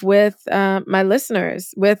process stuff with my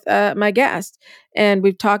listeners, with my guests, and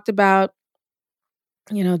we've talked about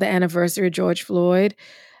the anniversary of George Floyd.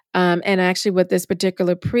 And actually with this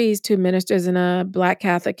particular priest who ministers in a Black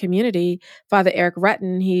Catholic community, Father Eric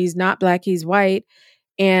Rutten, he's not Black, he's white.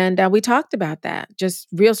 And we talked about that just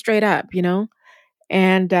real straight up,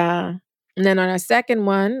 And then on our second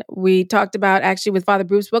one, we talked about actually with Father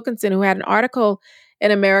Bruce Wilkinson, who had an article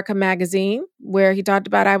in America Magazine where he talked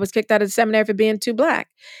about I was kicked out of the seminary for being too Black.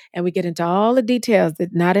 And we get into all the details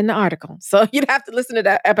that not in the article. So you'd have to listen to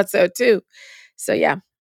that episode too. So, yeah.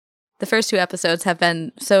 The first 2 episodes have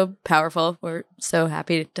been so powerful. We're so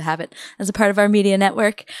happy to have it as a part of our media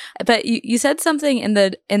network. But you said something in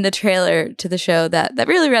the trailer to the show that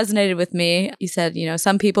really resonated with me. You said,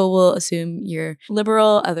 some people will assume you're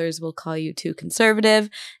liberal, others will call you too conservative,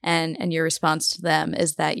 and your response to them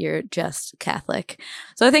is that you're just Catholic.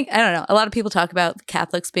 So I don't know, a lot of people talk about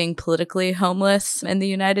Catholics being politically homeless in the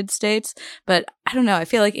United States, but I don't know, I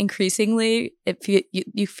feel like increasingly if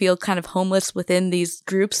you feel kind of homeless within these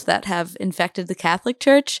groups that have infected the Catholic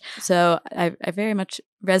Church. So I very much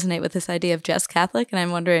resonate with this idea of just Catholic, and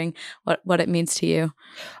I'm wondering what it means to you.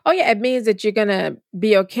 Oh, yeah. It means that you're going to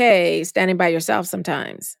be okay standing by yourself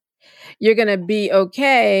sometimes. You're going to be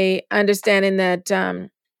okay understanding that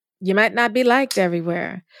you might not be liked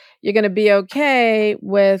everywhere. You're going to be okay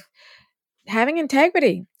with having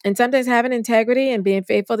integrity. And sometimes having integrity and being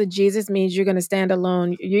faithful to Jesus means you're going to stand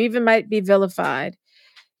alone. You even might be vilified.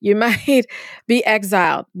 You might be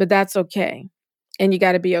exiled, but that's okay. And you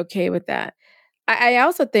got to be okay with that. I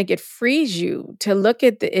also think it frees you to look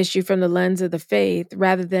at the issue from the lens of the faith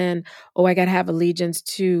rather than, oh, I got to have allegiance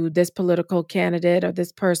to this political candidate or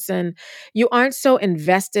this person. You aren't so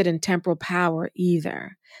invested in temporal power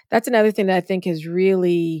either. That's another thing that I think has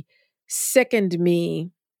really sickened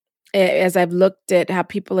me as I've looked at how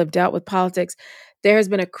people have dealt with politics. There has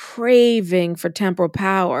been a craving for temporal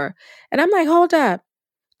power. And I'm like, hold up.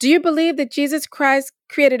 Do you believe that Jesus Christ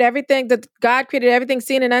created everything, that God created everything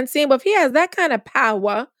seen and unseen? Well, if he has that kind of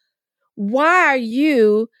power, why are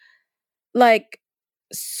you like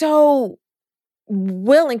so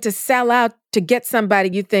willing to sell out to get somebody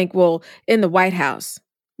you think will in the White House?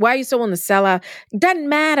 Why are you so willing to sell out? It doesn't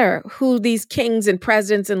matter who these kings and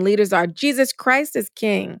presidents and leaders are. Jesus Christ is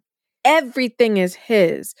king. Everything is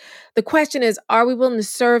his. The question is, are we willing to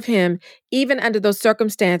serve him even under those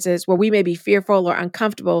circumstances where we may be fearful or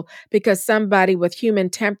uncomfortable because somebody with human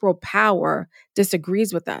temporal power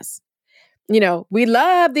disagrees with us? You know, we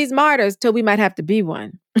love these martyrs till we might have to be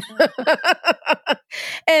one.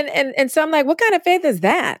 and so I'm like, what kind of faith is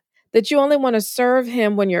that? That you only want to serve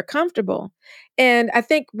him when you're comfortable. And I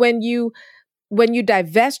think when you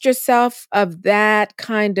divest yourself of that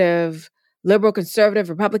kind of liberal, conservative,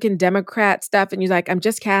 Republican, Democrat stuff, and you're like, I'm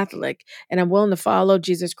just Catholic and I'm willing to follow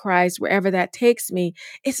Jesus Christ wherever that takes me,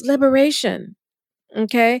 it's liberation.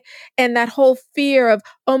 Okay. And that whole fear of,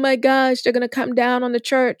 oh my gosh, they're going to come down on the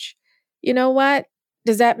church. You know what?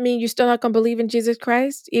 Does that mean you're still not going to believe in Jesus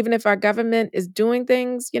Christ, even if our government is doing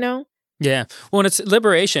things, you know? Yeah. Well, and it's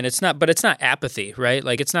liberation. It's not apathy, right?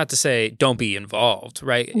 Like, it's not to say don't be involved,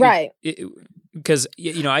 right? Right. Because,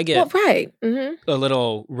 you know, I get right. a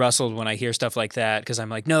little rustled when I hear stuff like that because I'm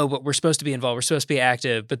like, no, but we're supposed to be involved. We're supposed to be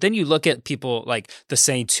active. But then you look at people like the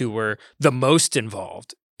saints who were the most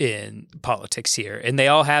involved in politics here, and they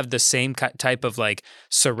all have the same type of like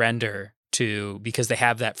surrender to, because they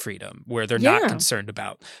have that freedom where they're not concerned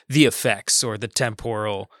about the effects or the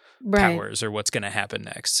temporal powers or what's going to happen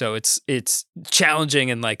next. So it's challenging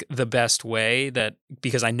in like the best way, that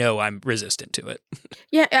because I know I'm resistant to it.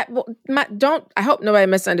 Yeah. Well, I hope nobody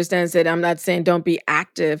misunderstands it. I'm not saying don't be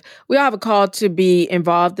active. We all have a call to be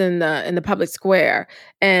involved in the public square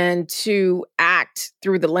and to act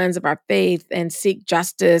through the lens of our faith and seek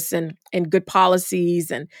justice and good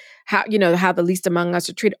policies and how the least among us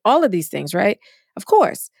are treated. All of these things, right? Of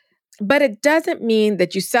course. But it doesn't mean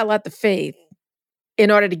that you sell out the faith in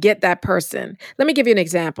order to get that person. Let me give you an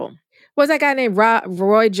example. Was that guy named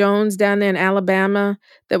Roy Jones down there in Alabama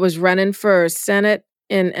that was running for Senate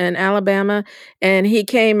in Alabama? And he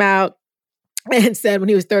came out and said when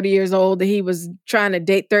he was 30 years old that he was trying to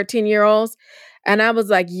date 13-year-olds. And I was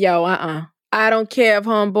like, yo, I don't care if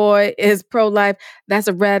homeboy is pro-life. That's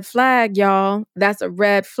a red flag, y'all. That's a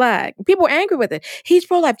red flag. People were angry with it. He's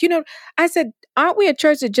pro-life. You know, I said, aren't we a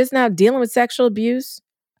church that's just now dealing with sexual abuse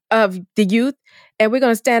of the youth? And we're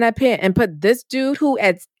going to stand up here and put this dude who,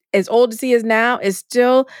 as old as he is now, is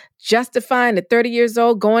still justifying at 30 years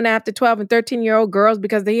old going after 12 and 13-year-old girls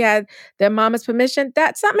because they had their mama's permission.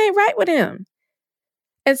 That something ain't right with him.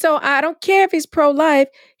 And so I don't care if he's pro-life.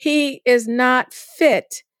 He is not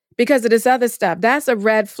fit because of this other stuff. That's a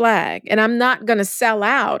red flag. And I'm not going to sell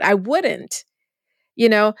out. I wouldn't,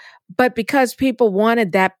 but because people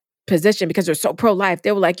wanted that position because they're so pro-life,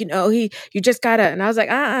 they were like, you just gotta. And I was like,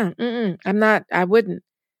 I'm not, I wouldn't.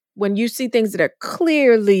 When you see things that are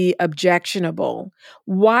clearly objectionable,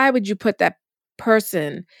 why would you put that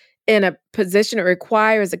person in a position that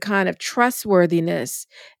requires a kind of trustworthiness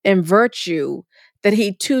and virtue that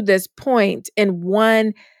he, to this point, in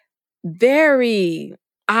one very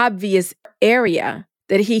obvious area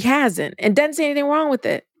that he hasn't, and doesn't see anything wrong with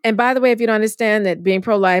it? And by the way, if you don't understand that being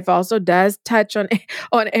pro-life also does touch on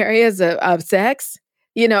areas of sex,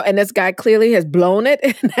 and this guy clearly has blown it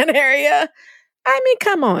in that area. I mean,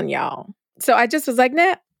 come on, y'all. So I just was like,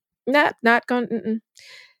 not going.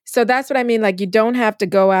 So that's what I mean. Like, you don't have to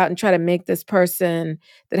go out and try to make this person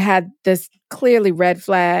that had this clearly red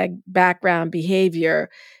flag background behavior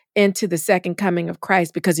into the second coming of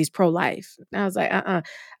Christ because he's pro-life. I was like,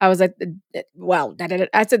 I was like, well,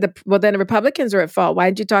 I said, then the Republicans are at fault. Why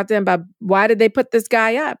didn't you talk to them about why did they put this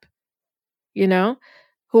guy up?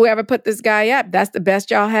 Whoever put this guy up, that's the best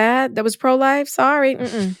y'all had that was pro-life? Sorry.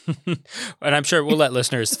 And I'm sure we'll let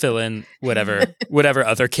listeners fill in whatever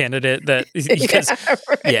other candidate that, because,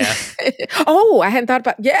 yeah. Oh, I hadn't thought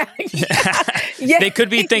about, yeah. They could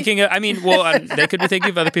be thinking, they could be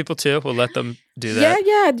thinking of other people too. We'll let them do that.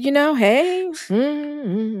 Yeah, hey.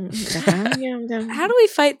 How do we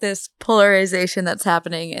fight this polarization that's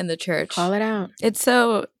happening in the church? Call it out. It's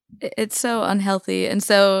so unhealthy and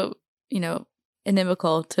so,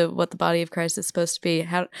 inimical to what the body of Christ is supposed to be.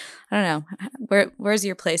 I don't know. Where's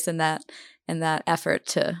your place in that effort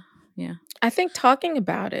to, yeah. I think talking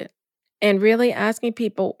about it and really asking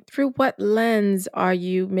people, through what lens are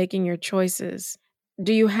you making your choices?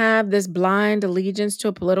 Do you have this blind allegiance to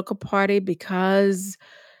a political party because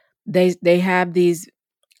they have these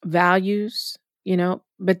values,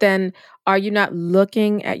 but then are you not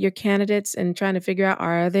looking at your candidates and trying to figure out,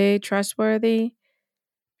 are they trustworthy?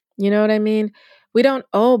 You know what I mean? We don't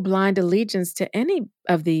owe blind allegiance to any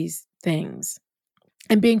of these things.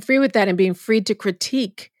 And being free with that and being free to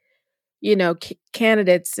critique,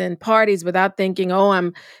 candidates and parties without thinking, oh,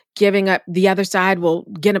 I'm giving up, the other side will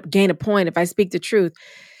gain a point if I speak the truth.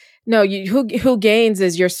 No, who gains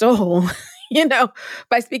is your soul,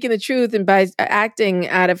 by speaking the truth and by acting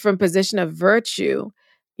from a position of virtue.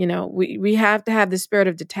 We have to have the spirit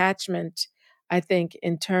of detachment, I think,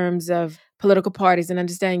 in terms of political parties, and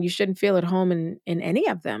understanding you shouldn't feel at home in any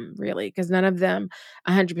of them, really, because none of them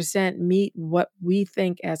 100% meet what we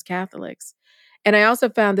think as Catholics. And I also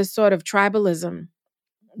found this sort of tribalism.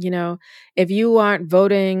 If you aren't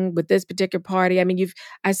voting with this particular party,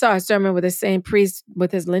 I saw a sermon where the same priest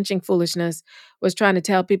with his lynching foolishness was trying to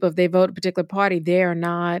tell people if they vote a particular party, they are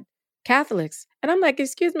not Catholics. And I'm like,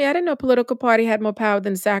 excuse me, I didn't know a political party had more power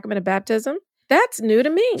than the sacrament of baptism. That's new to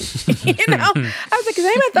me. I was like, has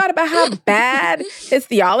anyone thought about how bad his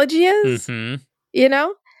theology is?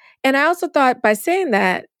 Mm-hmm. And I also thought by saying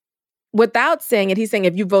that, without saying it, he's saying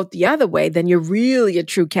if you vote the other way, then you're really a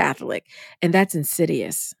true Catholic. And that's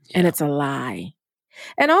insidious. Yeah. And it's a lie.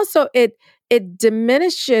 And also it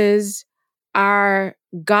diminishes our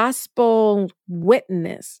gospel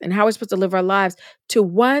witness and how we're supposed to live our lives to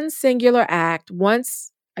one singular act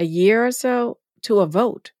once a year or so, to a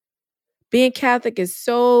vote. Being Catholic is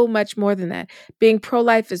so much more than that. Being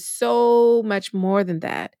pro-life is so much more than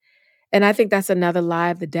that. And I think that's another lie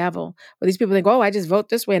of the devil, where these people think, oh, I just vote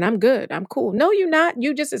this way and I'm good. I'm cool. No, you're not.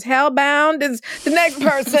 You just as hellbound as the next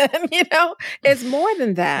person, It's more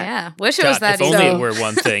than that. Yeah. Wish it was that easy. If only it were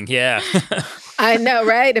one thing. Yeah. I know,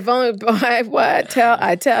 right? If only,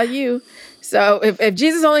 I tell you. So if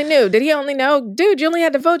Jesus only knew, did he only know? Dude, you only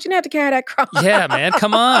had to vote. You didn't have to carry that cross. Yeah, man.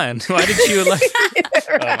 Come on. Why did you right.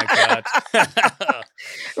 Oh, my God.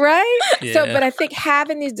 Right? Yeah. So, but I think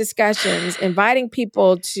having these discussions, inviting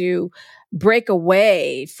people to break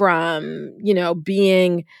away from,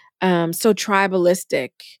 being so tribalistic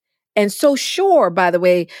and so sure, by the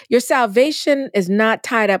way, your salvation is not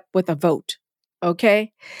tied up with a vote.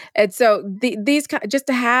 Okay. And so these just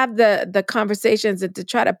to have the conversations and to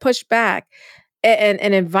try to push back and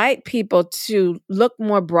invite people to look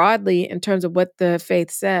more broadly in terms of what the faith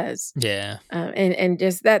says. Yeah. And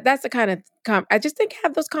just that's the kind of, I just think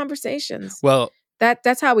have those conversations. Well,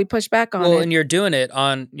 that's how we push back on it. Well, and you're doing it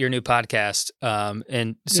on your new podcast.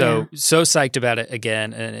 And so psyched about it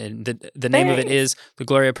again. And the name of it is the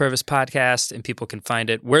Gloria Purvis Podcast, and people can find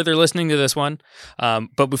it where they're listening to this one.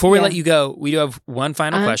 But before we let you go, we do have one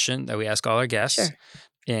final question that we ask all our guests. Sure.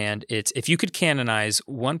 And it's, if you could canonize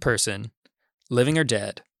one person, living or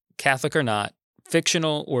dead, Catholic or not,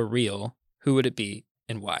 fictional or real, who would it be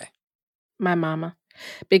and why? My mama.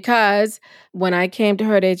 Because when I came to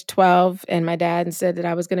her at age 12 and my dad said that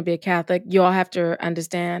I was going to be a Catholic, you all have to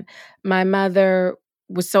understand, my mother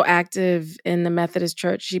was so active in the Methodist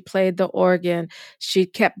Church. She played the organ. She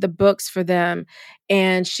kept the books for them.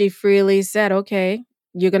 And she freely said, okay,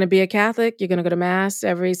 you're going to be a Catholic. You're going to go to Mass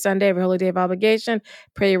every Sunday, every holy day of obligation,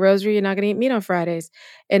 pray your rosary. You're not going to eat meat on Fridays.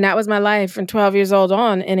 And that was my life from 12 years old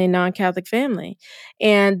on in a non-Catholic family.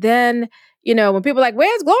 And then when people are like,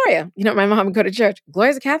 where's Gloria? My mom would go to church.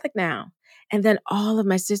 Gloria's a Catholic now. And then all of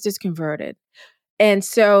my sisters converted. And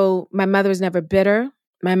so my mother was never bitter.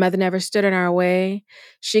 My mother never stood in our way.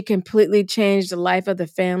 She completely changed the life of the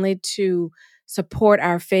family to support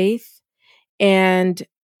our faith. And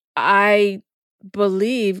I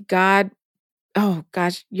believe God, oh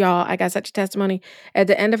gosh, y'all, I got such a testimony. At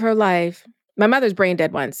the end of her life, my mother's brain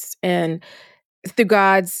dead once. And through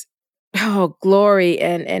God's glory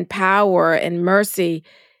and power and mercy,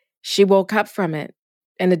 she woke up from it.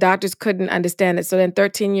 And the doctors couldn't understand it. So then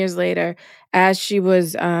 13 years later, as she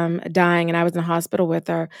was dying and I was in the hospital with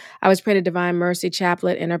her, I was praying a Divine Mercy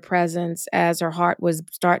chaplet in her presence as her heart was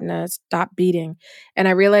starting to stop beating. And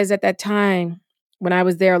I realized at that time, when I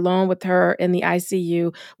was there alone with her in the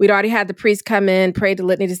ICU, we'd already had the priest come in, prayed the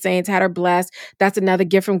Litany of the Saints, had her blessed. That's another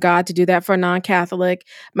gift from God to do that for a non-Catholic.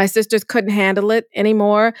 My sisters couldn't handle it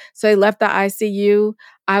anymore, so they left the ICU.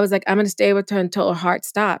 I was like, I'm going to stay with her until her heart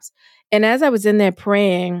stops. And as I was in there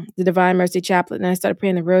praying the Divine Mercy Chaplet and I started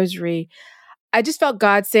praying the Rosary, I just felt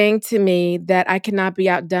God saying to me that I cannot be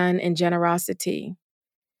outdone in generosity.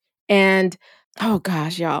 And oh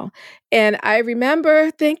gosh, y'all. And I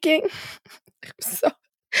remember thinking so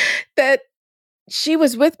that she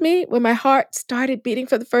was with me when my heart started beating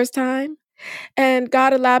for the first time. And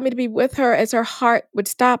God allowed me to be with her as her heart would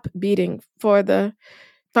stop beating for the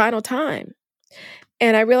final time.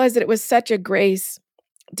 And I realized that it was such a grace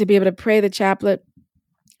to be able to pray the chaplet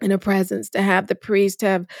in her presence, to have the priest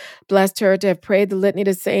have blessed her, to have prayed the litany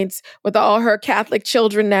to saints with all her Catholic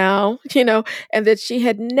children now, and that she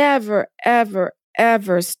had never, ever,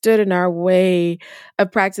 ever stood in our way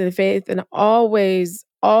of practicing the faith and always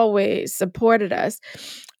supported us.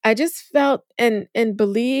 I just felt and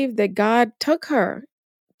believed that God took her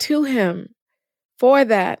to him for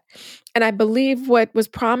that. And I believe what was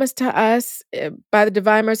promised to us by the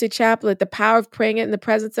Divine Mercy Chaplet, the power of praying it in the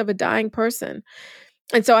presence of a dying person.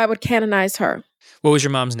 And so I would canonize her. What was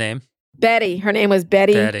your mom's name? Betty. Her name was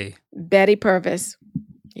Betty. Betty. Betty Purvis.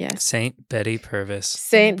 Yes. Saint Betty Purvis.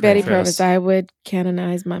 Saint Betty Purvis. I would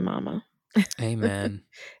canonize my mama. Amen.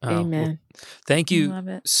 Amen. Well, thank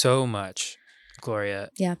you so much, Gloria.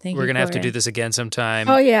 Yeah, thank you. We're going to have to do this again sometime.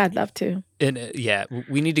 Oh, yeah, I'd love to. And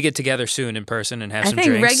we need to get together soon in person and have some drinks.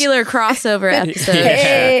 I think regular crossover episodes.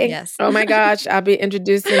 Hey. Yes. Oh my gosh, I'll be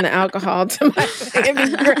introducing the alcohol to my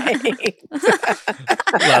family.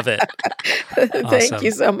 Love it. Thank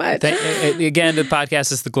you so much. Again, the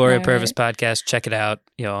podcast is the Gloria Purvis podcast. Check it out,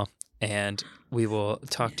 y'all. And we will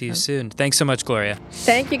talk to you soon. Thanks so much, Gloria.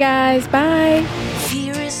 Thank you, guys. Bye.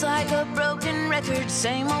 Fear is like a broken record,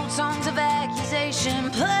 same old songs of accusation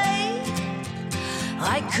play.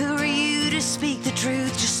 Like who are you to speak the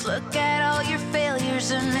truth? Just look at all your failures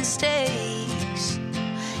and mistakes.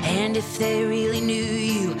 And if they really knew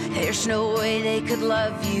you, there's no way they could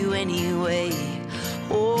love you anyway.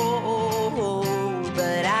 Oh,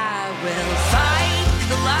 but I will fight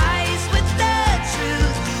the lies with the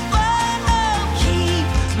truth. Oh, keep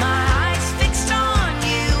my eyes fixed on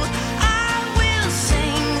you. I will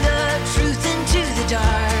sing the truth into the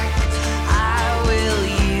dark. I will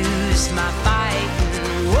use my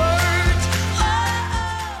fighting words. Oh.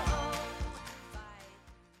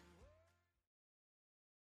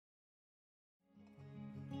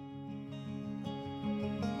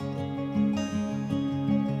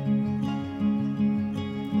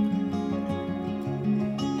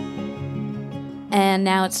 And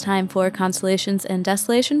now it's time for Consolations and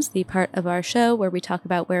Desolations, the part of our show where we talk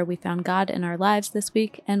about where we found God in our lives this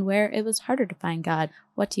week and where it was harder to find God.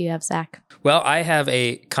 What do you have, Zach? Well, I have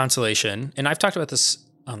a consolation, and I've talked about this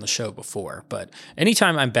on the show before, but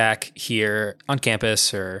anytime I'm back here on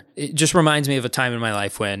campus, or it just reminds me of a time in my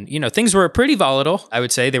life when, things were pretty volatile. I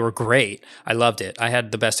would say they were great. I loved it. I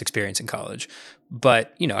had the best experience in college,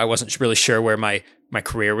 but, I wasn't really sure where my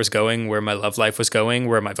career was going, where my love life was going,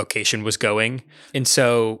 where my vocation was going. And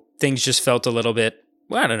so things just felt a little bit,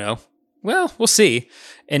 I don't know. Well, we'll see.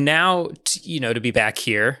 And now, to be back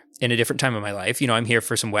here in a different time of my life, I'm here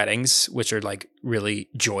for some weddings, which are like really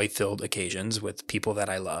joy-filled occasions with people that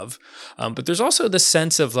I love. But there's also the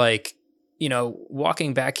sense of like,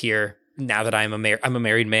 walking back here now that I'm a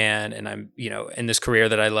married man and I'm, in this career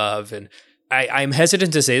that I love. And I'm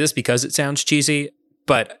hesitant to say this because it sounds cheesy,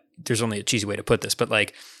 but there's only a cheesy way to put this, but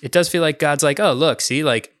like, it does feel like God's like, oh, look, see,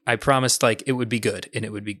 like I promised like it would be good and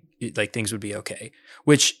it would be like, things would be okay,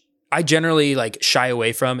 which I generally like shy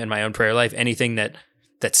away from in my own prayer life. Anything that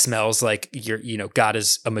smells like God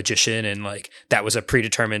is a magician and like that was a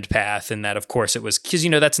predetermined path. And that of course it was, because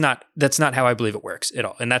that's not how I believe it works at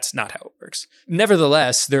all. And that's not how it works.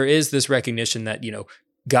 Nevertheless, there is this recognition that,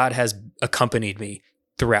 God has accompanied me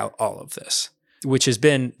throughout all of this, which has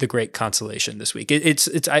been the great consolation this week.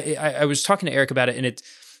 I was talking to Eric about it, and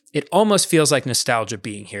it almost feels like nostalgia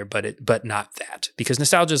being here, but not that, because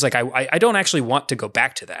nostalgia is like, I don't actually want to go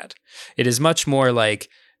back to that. It is much more like,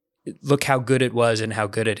 look how good it was and how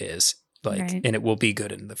good it is, like, right. And it will be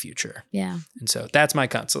good in the future. Yeah. And so that's my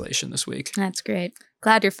consolation this week. That's great.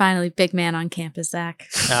 Glad you're finally big man on campus, Zach.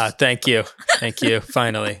 Thank you. Thank you.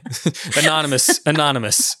 Finally. Anonymous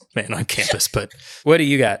man on campus. But what do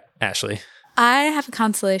you got, Ashley? I have a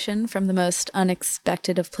consolation from the most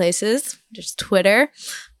unexpected of places, just Twitter.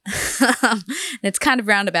 It's kind of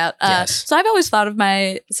roundabout. Yes. So I've always thought of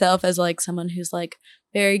myself as like someone who's like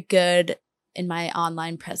very good in my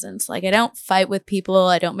online presence. Like I don't fight with people.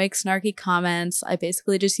 I don't make snarky comments. I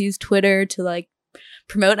basically just use Twitter to like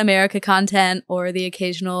promote America content or the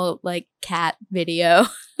occasional like cat video.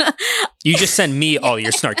 You just send me all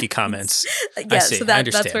your snarky comments. Yeah, so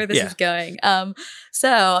that's where this is going.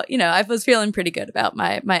 So, I was feeling pretty good about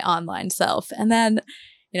my online self. And then,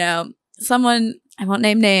 someone, I won't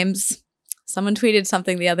name names, someone tweeted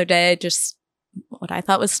something the other day, just what I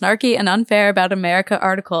thought was snarky and unfair about America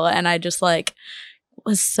article. And I just like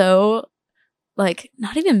was so like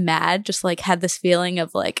not even mad, just like had this feeling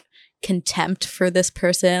of like contempt for this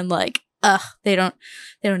person. Like, they don't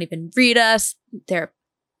even read us. Their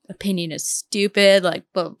opinion is stupid, like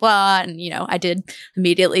blah, blah, blah. And, you know, I did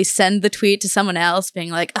immediately send the tweet to someone else being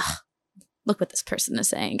like, look what this person is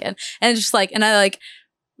saying again. And it's just like, and I like,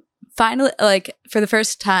 finally, like for the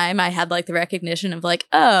first time, I had like the recognition of like,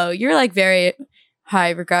 oh, you're like very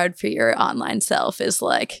high regard for your online self is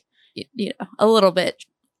like, you know, a little bit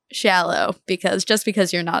shallow, because just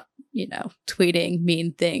because you're not, you know, tweeting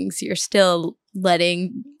mean things, you're still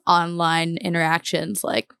letting online interactions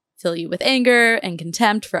like fill you with anger and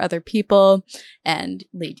contempt for other people and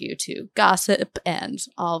lead you to gossip and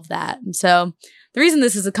all of that. And so the reason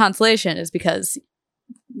this is a consolation is because,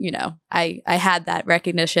 you know, I had that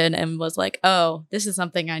recognition and was like, oh, this is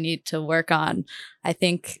something I need to work on. I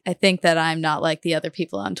think that I'm not like the other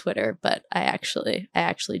people on Twitter, but I actually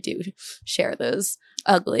do share those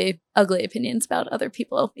ugly opinions about other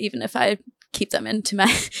people, even if I keep them in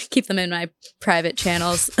my private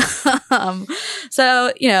channels.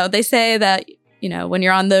 So, you know, they say that, you know, when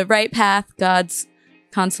you're on the right path, God's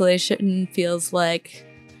consolation feels like,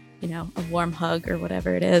 you know, a warm hug or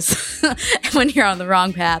whatever it is. When you're on the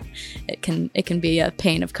wrong path, it can be a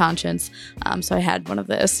pain of conscience. So I had one of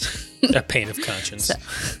those. A pain of conscience. So.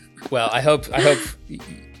 Well, I hope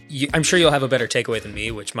I'm sure you'll have a better takeaway than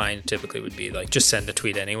me, which mine typically would be like, just send a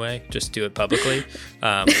tweet anyway, just do it publicly,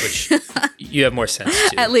 which you have more sense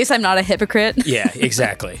to. At least I'm not a hypocrite. Yeah,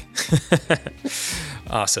 exactly.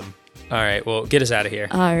 Awesome. All right, well, get us out of here.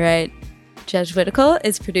 All right. Jesuitical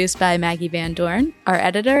is produced by Maggie Van Dorn. Our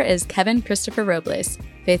editor is Kevin Christopher Robles.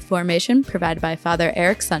 Faith formation provided by Father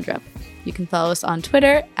Eric Sundrup. You can follow us on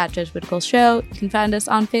Twitter at Jesuitical Show. You can find us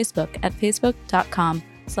on Facebook at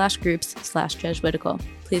facebook.com/groups/Jesuitical.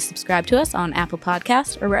 Please subscribe to us on Apple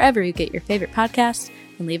Podcasts or wherever you get your favorite podcasts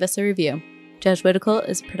and leave us a review. Jesuitical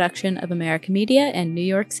is a production of America Media in New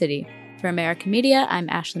York City. For America Media, I'm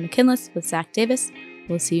Ashley McKinless with Zach Davis.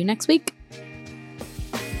 We'll see you next week.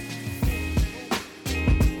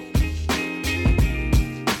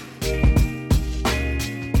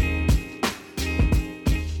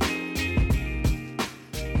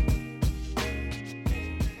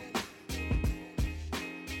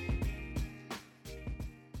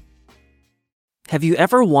 Have you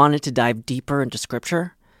ever wanted to dive deeper into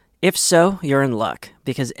Scripture? If so, you're in luck,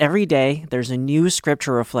 because every day there's a new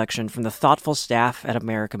Scripture reflection from the thoughtful staff at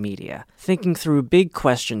America Media, thinking through big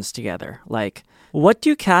questions together, like, what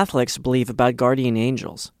do Catholics believe about guardian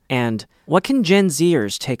angels? And what can Gen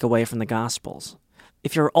Zers take away from the Gospels?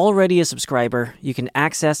 If you're already a subscriber, you can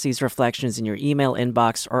access these reflections in your email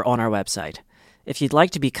inbox or on our website. If you'd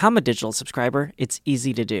like to become a digital subscriber, it's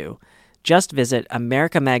easy to do. Just visit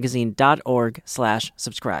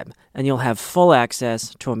americamagazine.org/subscribe, and you'll have full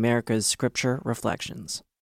access to America's Scripture reflections.